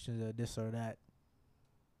questions of this or that.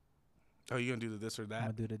 Oh, you gonna do the this or I'm that?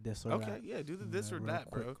 gonna do the this or Okay, that. yeah, do the this or real that,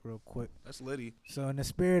 quick, bro. Real quick. That's litty. So in the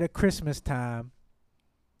spirit of Christmas time,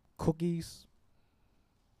 cookies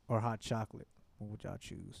or hot chocolate? What would y'all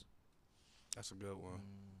choose? That's a good one.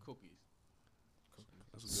 Cookies.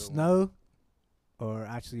 That's a good one. Snow or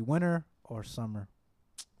actually winter or summer?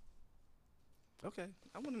 Okay,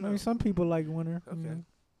 I want to I know. mean, some people like winter. Okay. You know?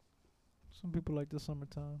 Some people like the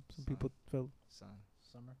summertime. Some people feel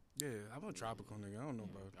summer. Yeah, I'm a tropical nigga. I don't know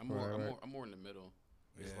about. I'm more in the middle.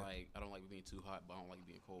 It's like I don't like being too hot, but I don't like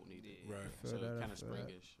being cold neither. Right. So kind of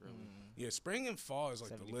springish, really. Yeah, spring and fall is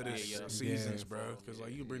like the littest yeah. seasons, Yeah. bro. Because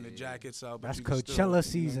like you bring the jackets out. But That's you can Coachella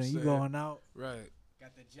still, you know season. what I'm You saying? going out. Right.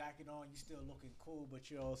 Got the jacket on. You still looking cool,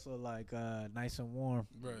 but you're also like nice and warm.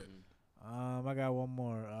 Right. I got one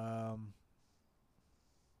more.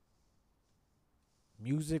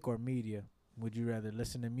 Music or media? Would you rather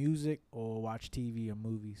listen to music or watch TV or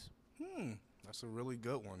movies? That's a really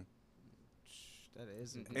good one. That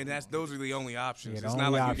is. And those are the only options. Yeah, the It's only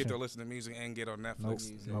not like option. you get to listen to music and get on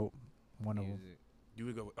Netflix. Nope. One of them. You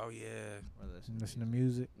would go, oh yeah. Listen to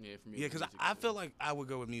music. Yeah, for me. Yeah, because I feel like I would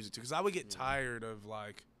go with music too. Because I would get tired of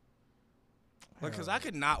like because I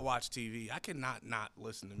could not watch TV. I could not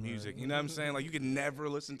listen to music. You know what I'm saying? Like you could never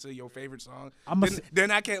listen to your favorite song. Then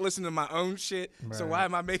I can't listen to my own shit. Right. So why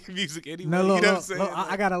am I making music anyway? No, look, you know what I'm saying? Look,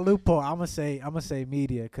 I got a loophole. I'm gonna say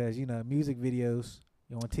media because music videos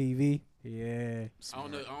on TV. Yeah. I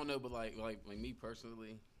don't know, but like me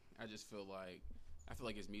personally, I just feel like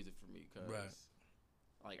it's music for me because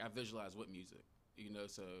like I visualize what music,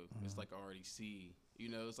 so it's like I already see.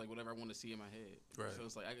 It's like whatever I want to see in my head. Right. So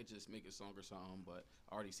it's like I could just make a song or something, but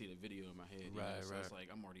I already see the video in my head. So it's like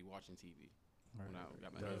I'm already watching TV when I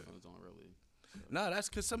got my headphones on, really. So. No, that's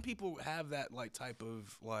because some people have that like type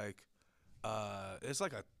of like, it's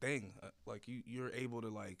like a thing. Like you're able to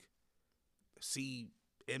like see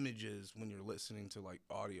images when you're listening to like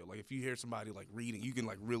audio. Like if you hear somebody like reading, you can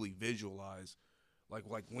like really visualize, like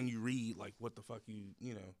when you read like what the fuck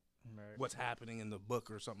what's happening in the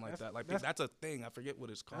book or something like that. Like that's a thing. I forget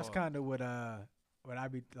what it's called. That's kind of what I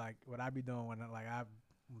be doing when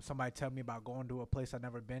somebody tell me about going to a place I've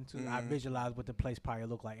never been to. I visualize what the place probably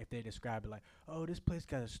look like if they describe it like, oh, this place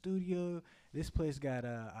got a studio, this place got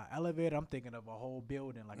a elevator. I'm thinking of a whole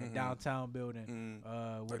building, like a downtown building,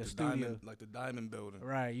 with like a studio, like the Diamond Building.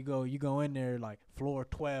 Right. You go in there like floor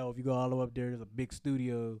 12. You go all the way up there. There's a big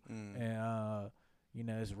studio, and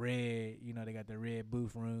it's red. They got the red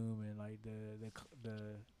booth room and like the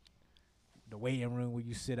waiting room where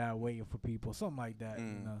you sit out waiting for people, something like that.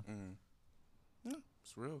 Yeah,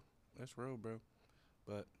 it's real. That's real, bro.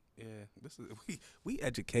 But yeah, this is we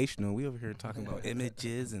educational. We over here talking about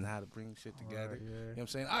images and how to bring shit together. You know what I'm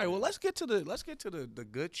saying? All right, well let's get to the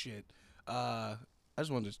good shit. I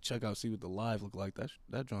just wanted to check out, see what the live look like.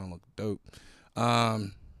 That drawing look dope.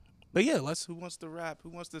 But yeah, who wants to rap? Who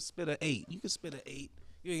wants to spit a 8? You can spit a 8.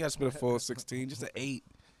 You ain't got to spit a full 16, just an 8. You know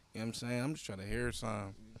what I'm saying? I'm just trying to hear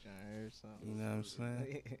something. You know what I'm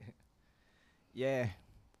saying? Yeah.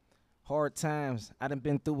 Hard times. I done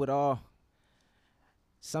been through it all.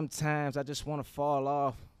 Sometimes I just want to fall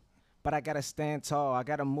off. But I got to stand tall. I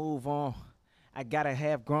got to move on. I got to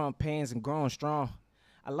have growing pains and growing strong.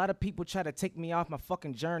 A lot of people try to take me off my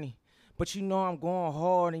fucking journey. But I'm going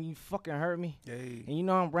hard and you fucking hurt me. Hey.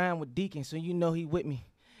 And I'm riding with Deecan, so he with me.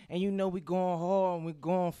 And we going hard and we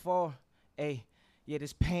going far. Hey, yeah,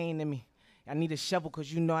 there's pain in me. I need a shovel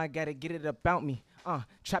because I got to get it about me.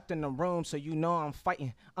 Trapped in the room, so I'm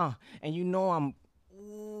fighting. And I'm,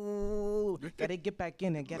 got to get back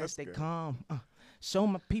in and got to stay calm. Show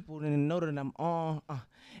my people to know that I'm on.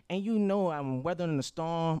 And I'm weathering the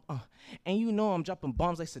storm. And I'm dropping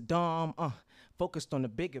bombs like Saddam. Focused on the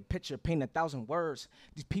bigger picture, paint 1,000 words.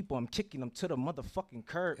 These people, I'm kicking them to the motherfucking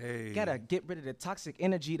curb. Hey. Gotta get rid of the toxic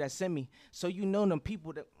energy that's in me. So them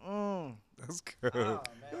people that, That's good.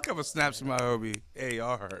 Look up a snaps from my homie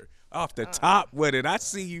AR. Off the top with it. I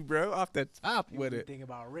see you, bro. Off the top with it. Think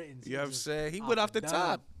about written. You know what I'm saying? He went off the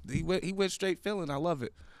top. He went straight feeling. I love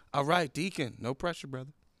it. All right, Deacon. No pressure,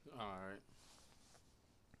 brother. All right.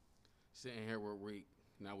 Sitting here, we're weak.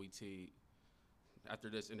 Now we teed.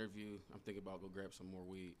 After this interview, I'm thinking about go grab some more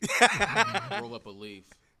weed. Roll up a leaf.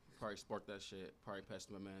 Probably spark that shit. Probably pass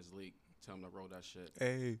my man's leak. Tell him to roll that shit.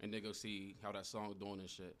 Hey. And then go see how that song doing and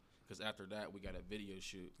shit. Because after that, we got a video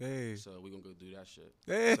shoot. Hey. So we going to go do that shit.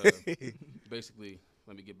 Hey. So basically,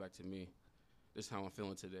 let me get back to me. This is how I'm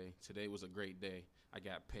feeling today. Today was a great day. I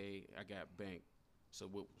got paid. I got banked. So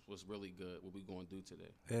what was really good, what we going to do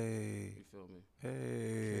today. Hey. You feel me?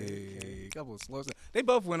 Hey. Couple of slow. They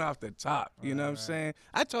both went off the top. You know what I'm saying?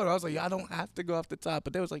 I told her, I was like, y'all don't have to go off the top.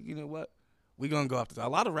 But they was like, you know what? We going to go off the top. A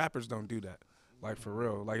lot of rappers don't do that. Like, for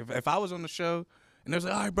real. Like, if I was on the show and they was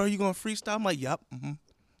like, all right, bro, you going to freestyle? I'm like, yep. Mm-hmm.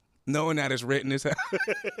 Knowing that it's written as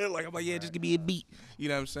like, I'm like, yeah, just give me a beat. You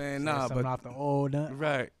know what I'm saying? Nah, but. Off the old nut.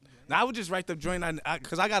 Right. Now, I would just write the joint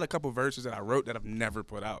because I got a couple verses that I wrote that I've never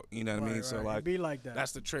put out. You know what I mean? So like, be like that.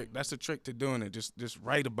 That's the trick. That's the trick to doing it. Just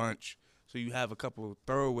write a bunch So you have a couple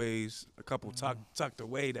throwaways, a couple tucked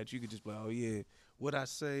away that you could just be like, oh yeah, what I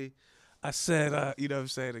say. I said, you know what I'm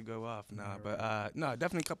saying, to go off. Nah, but no,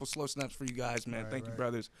 definitely a couple slow snaps for you guys, man. Thank you,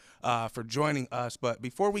 brothers, for joining us. But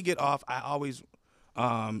before we get off, I always,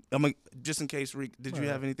 just in case, Reek, did you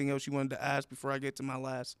have anything else you wanted to ask before I get to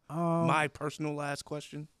my personal last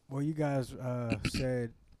question? Well, you guys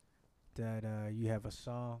said that you have a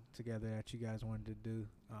song together that you guys wanted to do.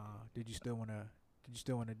 Did you still want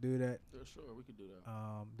to do that? Yeah, sure, we could do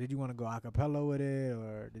that. Did you want to go a cappella with it,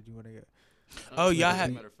 or did you want to get?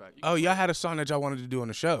 Y'all had a song that y'all wanted to do on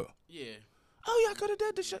the show. Yeah. Oh, y'all could have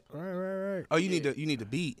did the show. Right. Oh, you need the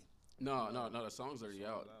beat. No, the song's already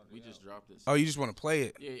out. We just dropped it. Oh, you just want to play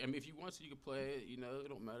it? Yeah, I mean, if you want to, you can play it. You know, it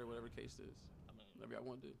don't matter, whatever the case is. Whatever y'all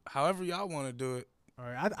want to do. However y'all want to do it. All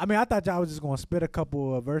right. I mean, I thought y'all was just gonna spit a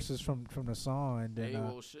couple of verses from the song and then. Hey,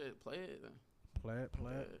 well, shit, play it then. Play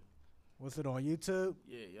it. What's it on YouTube?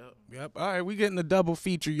 Yeah, Yep. All right, we getting a double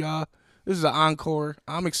feature, y'all. This is an encore.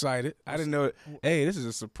 I'm excited. I didn't know it. Hey, this is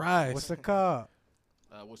a surprise. What's it called?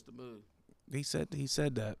 What's the move? He said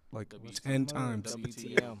that like 10 times.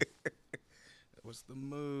 WTM. What's the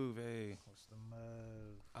move? Hey. What's the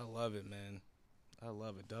move? I love it, man. I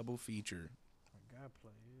love it. Double feature. I gotta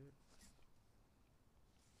play it.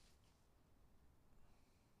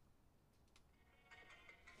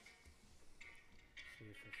 See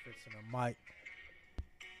if it fits in a mic.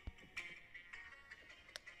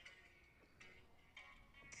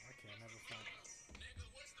 I can't never find it.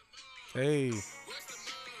 Hey.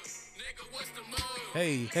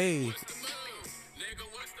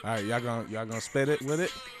 All right, y'all gonna spit it with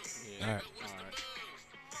it? Yeah. All right.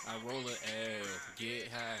 I roll a L, get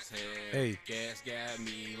high as hell. Hey. Gas got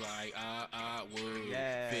me like woo.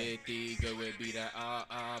 Yeah. 50 go with be that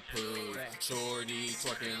poo. Shorty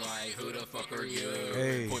twerking like who the fuck are you?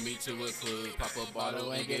 Hey. Point me to a clue, pop a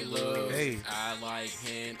bottle and get loose. Hey. I like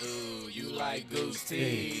hen, ooh, you like goose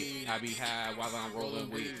tea. I be high while I'm rolling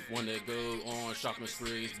weed. Wanna go on shopping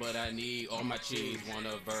sprees, but I need all my cheese. Want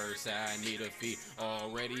a verse, I need a fee.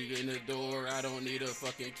 Already in the door, I don't need a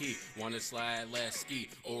fucking key. Wanna slide, let's ski,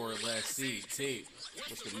 or let's see. T.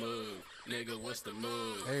 What's the move? Nigga, what's the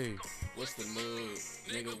move? Hey. What's the move?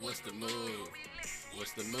 Nigga, what's the move?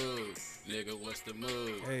 What's the move? Nigga, what's the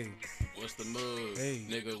move? Hey. What's the move? Hey.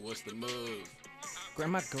 Nigga, what's the move? Grab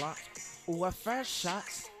my Glock. Ooh, I fire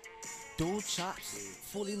shots. Dual chops.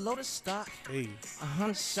 Fully loaded stock. Hey.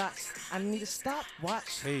 100 shots. I need a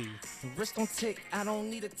stopwatch. Hey. Wrist on tick. I don't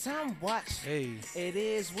need a time watch. Hey. It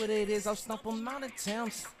is what it is. I'll stomp 'em out of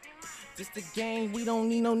towns. This the game. We don't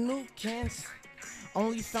need no new cans.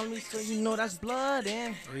 Only family, so you know that's blood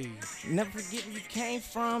in. Hey. Never forget where you came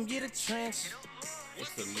from. Get a trench.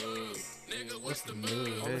 What's the move? Nigga, what's the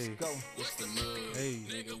move? Oh, let's Hey. go. What's the move? Hey.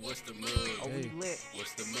 Nigga, what's the move? Oh, we lit.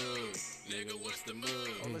 What's the move? Nigga, what's the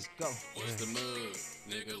move? Oh, let's go. What's the move?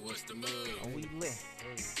 Nigga, what's the move? Oh, we lit.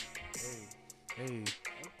 Hey.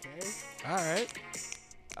 Okay.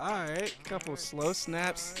 All right. Couple slow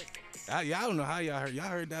snaps. Y'all don't know how y'all heard. Y'all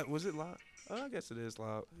heard that? Was it loud? Oh, I guess it is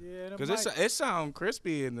loud. Yeah, Because it sound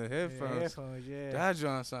crispy in the headphones. Yeah. That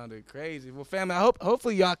John sounded crazy. Well, family,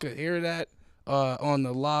 hopefully y'all could hear that on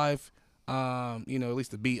the live. At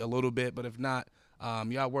least the beat a little bit. But if not,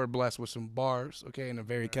 y'all were blessed with some bars, okay, and a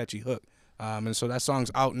very catchy hook. And so that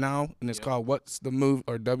song's out now, and it's called "What's the Move"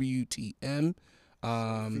 or WTM. You know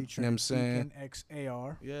what I'm saying? Deecan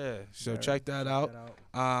XAR. Yeah. So check that out.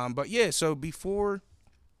 But yeah, so before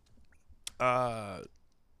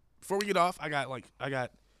we get off, I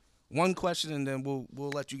got one question, and then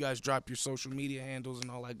we'll let you guys drop your social media handles and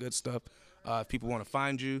all that good stuff if people want to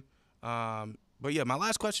find you. But yeah, my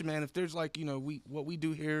last question, man, if there's what we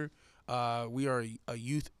do here, we are a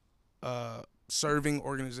youth serving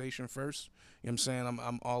organization first. You know what I'm saying?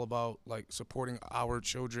 I'm all about supporting our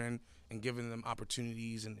children and giving them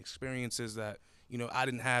opportunities and experiences that I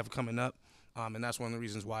didn't have coming up. And that's one of the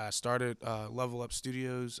reasons why I started Level Up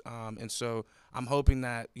Studios. And so I'm hoping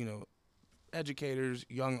that, educators,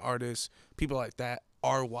 young artists, people like that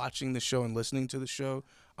are watching the show and listening to the show.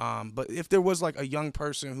 But if there was a young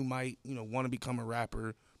person who might, want to become a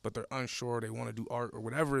rapper, but they're unsure, they want to do art or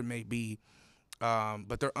whatever it may be,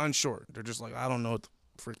 but they're unsure. They're just I don't know what the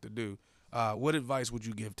frick to do. What advice would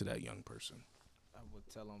you give to that young person? I would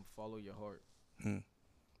tell them, follow your heart.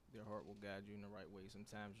 Your heart will guide you in the right way.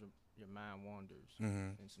 Sometimes your mind wanders,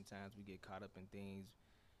 and sometimes we get caught up in things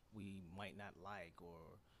we might not like,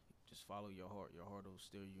 or just follow your heart. Your heart will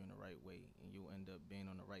steer you in the right way, and you'll end up being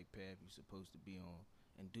on the right path you're supposed to be on,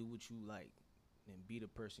 and do what you like, and be the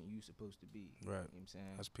person you're supposed to be. Right. You know what I'm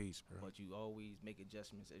saying? That's peace, bro. But you always make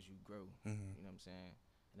adjustments as you grow. You know what I'm saying?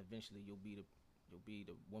 And eventually you'll be you'll be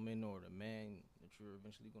the woman or the man that you're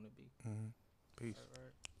eventually gonna be. Peace.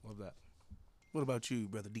 Right. Love that. What about you,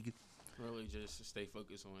 brother Deacon? Really, just stay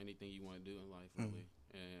focused on anything you want to do in life, really,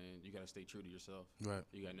 and you gotta stay true to yourself. Right.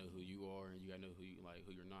 You gotta know who you are, and you gotta know who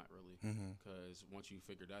you're not, really. Because once you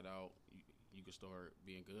figure that out, you can start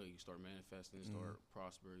being good. You start manifesting, start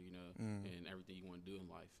prosper, and everything you want to do in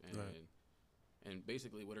life. And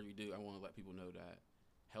basically, whatever you do, I want to let people know that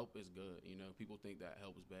help is good. People think that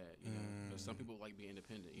help is bad. Because some people like being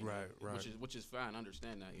independent. Right. Which is fine. I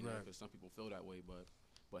understand that. Because some people feel that way, but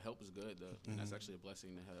help is good though, and that's actually a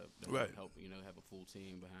blessing to have help. Have a full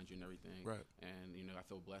team behind you and everything. Right. And I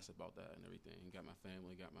feel blessed about that and everything. Got my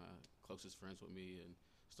family, got my closest friends with me, and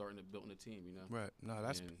starting to build a team. Right. No,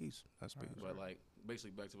 that's peace. That's peace. But like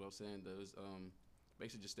basically back to what I was saying, though, is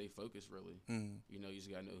basically just stay focused. Really. You just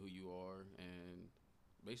gotta know who you are, and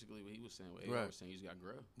basically what he was saying, what AR was saying, you just gotta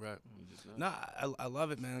grow. Right. You just know. No, I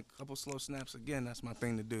love it, man. A couple slow snaps again. That's my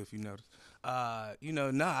thing to do. If you notice, I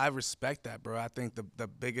respect that, bro. I think the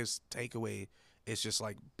biggest takeaway is just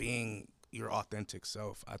like being your authentic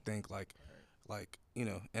self. I think like,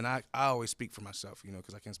 and I always speak for myself,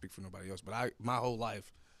 because I can't speak for nobody else. But my whole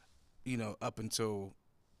life, up until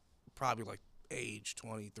probably like age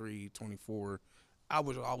 23, 24. I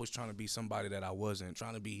was always trying to be somebody that I wasn't,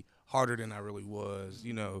 trying to be harder than I really was,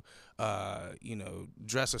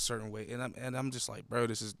 dress a certain way. And I'm just like, bro,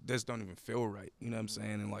 this don't even feel right. You know what I'm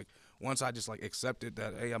saying? And like, once I just like accepted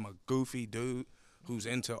that, hey, I'm a goofy dude who's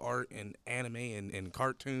into art and anime and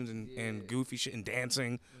cartoons and goofy shit and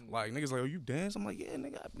dancing. Like, niggas like, oh, you dance? I'm like, yeah,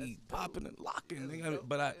 nigga, I be popping and locking, nigga.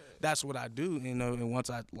 But that's what I do, and once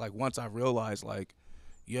I realized, like,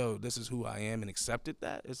 yo, this is who I am, and accepted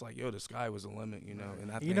that, it's like, yo, the sky was the limit,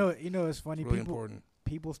 And I think it's funny. Really important.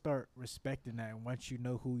 People start respecting that, and once you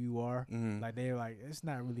know who you are, like they're like, it's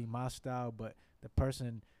not really my style, but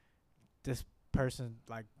this person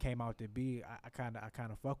like came out to be. I kind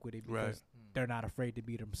of fuck with it because they're not afraid to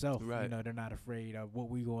be themselves. Right. They're not afraid of what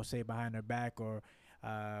we gonna say behind their back or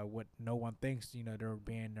what no one thinks. They're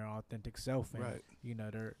being their authentic self, and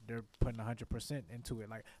they're putting 100% into it.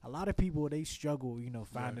 Like a lot of people, they struggle,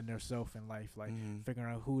 finding their self in life, like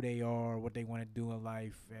figuring out who they are, what they want to do in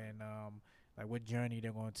life, and like what journey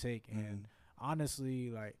they're gonna take. And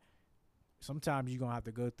honestly, like sometimes you're gonna have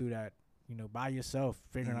to go through that, by yourself,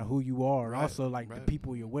 figuring out who you are, and also like the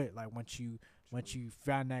people you're with. Like once you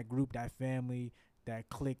find that group, that family, that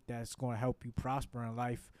clique that's gonna help you prosper in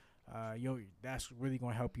life. That's really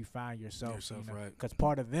going to help you find yourself, right? Because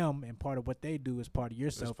part of them and part of what they do is part of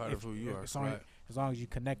yourself. It's part of who you are, as long as you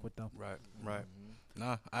connect with them. Right.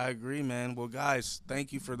 Nah, I agree, man. Well, guys,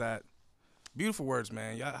 thank you for that. Beautiful words,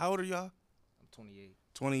 man. Y'all, how old are y'all? I'm 28.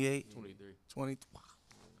 28? 23. 20.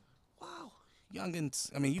 Wow. Youngins.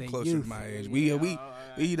 I mean, you They closer youth. to my age. We you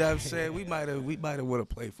know what I'm saying? We might have would have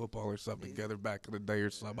played football or something together back in the day or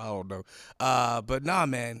something. I don't know. But nah,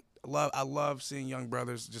 man. I love seeing young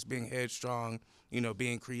brothers just being headstrong,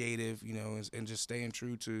 being creative, and just staying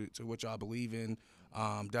true to what y'all believe in.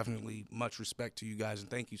 Definitely much respect to you guys, and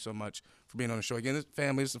thank you so much for being on the show. Again, this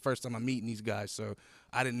family, this is the first time I'm meeting these guys, so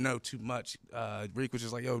I didn't know too much. Reek was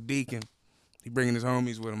just like, yo, Deacon. He bringing his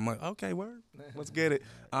homies with him. I'm like, okay, word. Let's get it.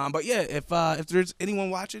 But yeah, if there's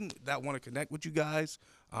anyone watching that want to connect with you guys,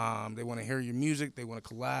 they want to hear your music, they want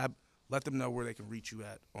to collab, let them know where they can reach you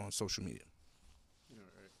at on social media.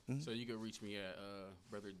 So you can reach me at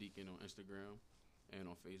Brother Deecan on Instagram, and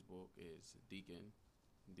on Facebook is Deecan.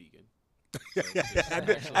 So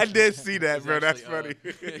I did see that, bro. That's funny.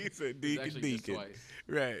 He said Deecan.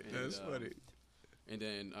 Right. And, that's funny. And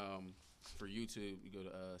then for YouTube, you go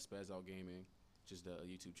to Spaz Out Gaming, just the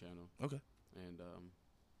YouTube channel. Okay. And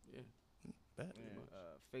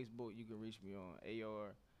Facebook, you can reach me on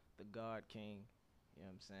AR, theGod King. You know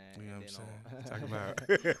what I'm saying? You know and what I'm saying? Talk about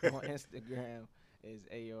on Instagram is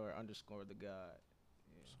AR_theGod. Yeah.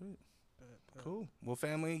 Sweet. Cool. Well,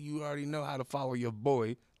 family, you already know how to follow your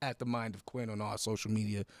boy at The Mind of Quinn on all social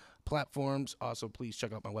media platforms. Also, please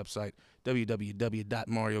check out my website,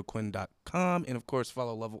 www.marioquinn.com. And, of course,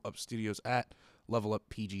 follow Level Up Studios at Level Up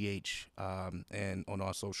PGH and on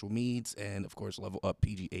all social medias. And, of course,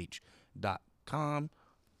 leveluppgh.com.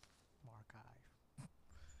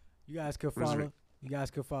 You guys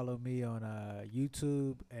can follow me on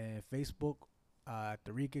YouTube and Facebook.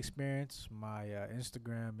 The Reek Experience. My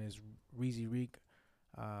Instagram is Reezy Reek,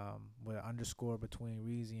 with an underscore between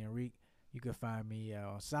Reezy and Reek. You can find me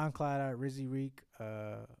on SoundCloud at Rizzy Reek.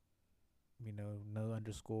 No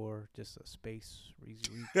underscore, just a space, Reezy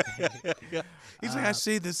Reek. He's like, I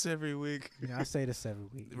say this every week. I say this every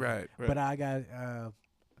week. Right. But I got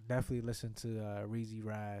definitely listen to Reezy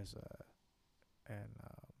Rise, and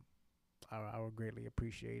I would greatly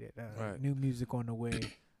appreciate it. Right. New music on the way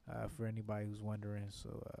for anybody who's wondering.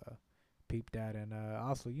 So peep that, and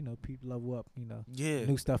also peep Level Up. Yeah.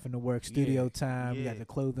 New stuff in the works. Studio time. We Yeah. got the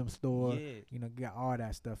clothing store. Yeah. Got all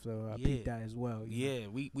that stuff. So peep that as well. Yeah,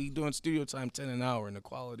 we doing studio time 10 an hour, and the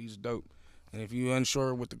quality's dope. And if you're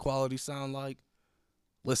unsure what the quality sound like,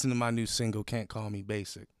 listen to my new single, Can't Call Me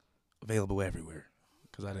Basic. Available everywhere.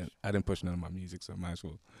 Because I didn't push none of my music, so I might as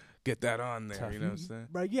well get that on there. Tough. You know what I'm saying?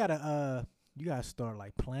 Bro, you gotta start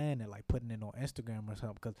like planning it, like putting it on Instagram or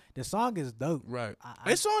something, because the song is dope. Right.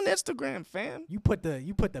 It's on Instagram, fam. You put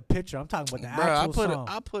the picture. I'm talking about the actual song.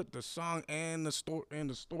 I put the song and the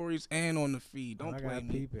stories and on the feed. Don't play me.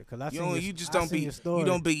 Peep it, cause I You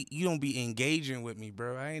don't be engaging with me,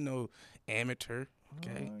 bro. I ain't no amateur.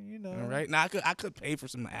 Okay. All right. Now I could pay for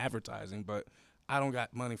some advertising, but I don't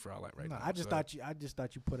got money for all that right now. I just thought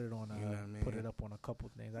you put it on. You know what I mean? Put it up on a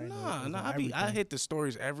couple things. I hit the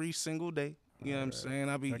stories every single day. You know what I'm saying?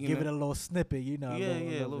 I be give it a little snippet. A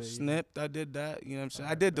little snip. I did that. You know what I'm saying?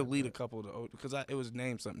 I did delete a couple of the old because it was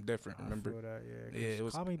named something different. Remember? It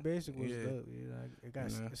was. Call Me Basic was dope. It got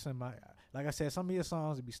it's in my. Like I said, some of your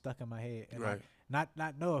songs would be stuck in my head. And right. Not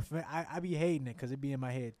no offense. I be hating it because it be in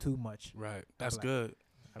my head too much. Right. That's good.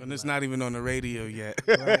 And it's not even on the radio yet.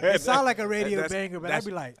 Right. It sound like a radio banger, but I'd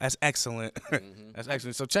be like, that's excellent. That's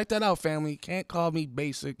excellent. So check that out, family. Can't Call Me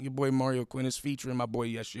Basic. Your boy Mario Quinn is featuring my boy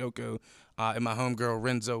Yoshiyoko and my homegirl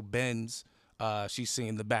Renzo Benz. She's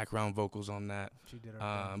singing the background vocals on that. She did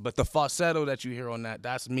her but the falsetto that you hear on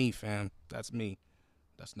that's me, fam. That's me.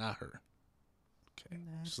 That's not her. Okay.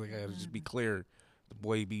 Just like I gotta just be clear. The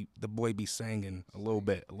boy be singing a little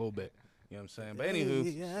bit. You know what I'm saying? But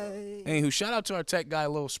anywho, shout out to our tech guy,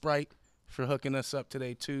 Lil Sprite, for hooking us up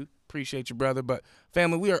today, too. Appreciate you, brother. But,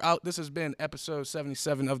 family, we are out. This has been episode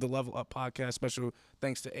 77 of the Level Up Podcast. Special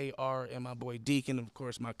thanks to AR and my boy Deecan, and, of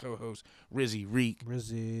course, my co-host, Rizzy Reek.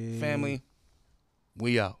 Family,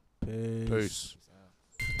 we out. Peace.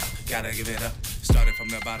 Gotta give it up. Started from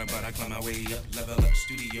the bottom, but I climb my way up. Level Up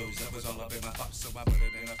Studios. That was all up in my heart, so I put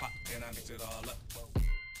it in a pot, and I mix it all up.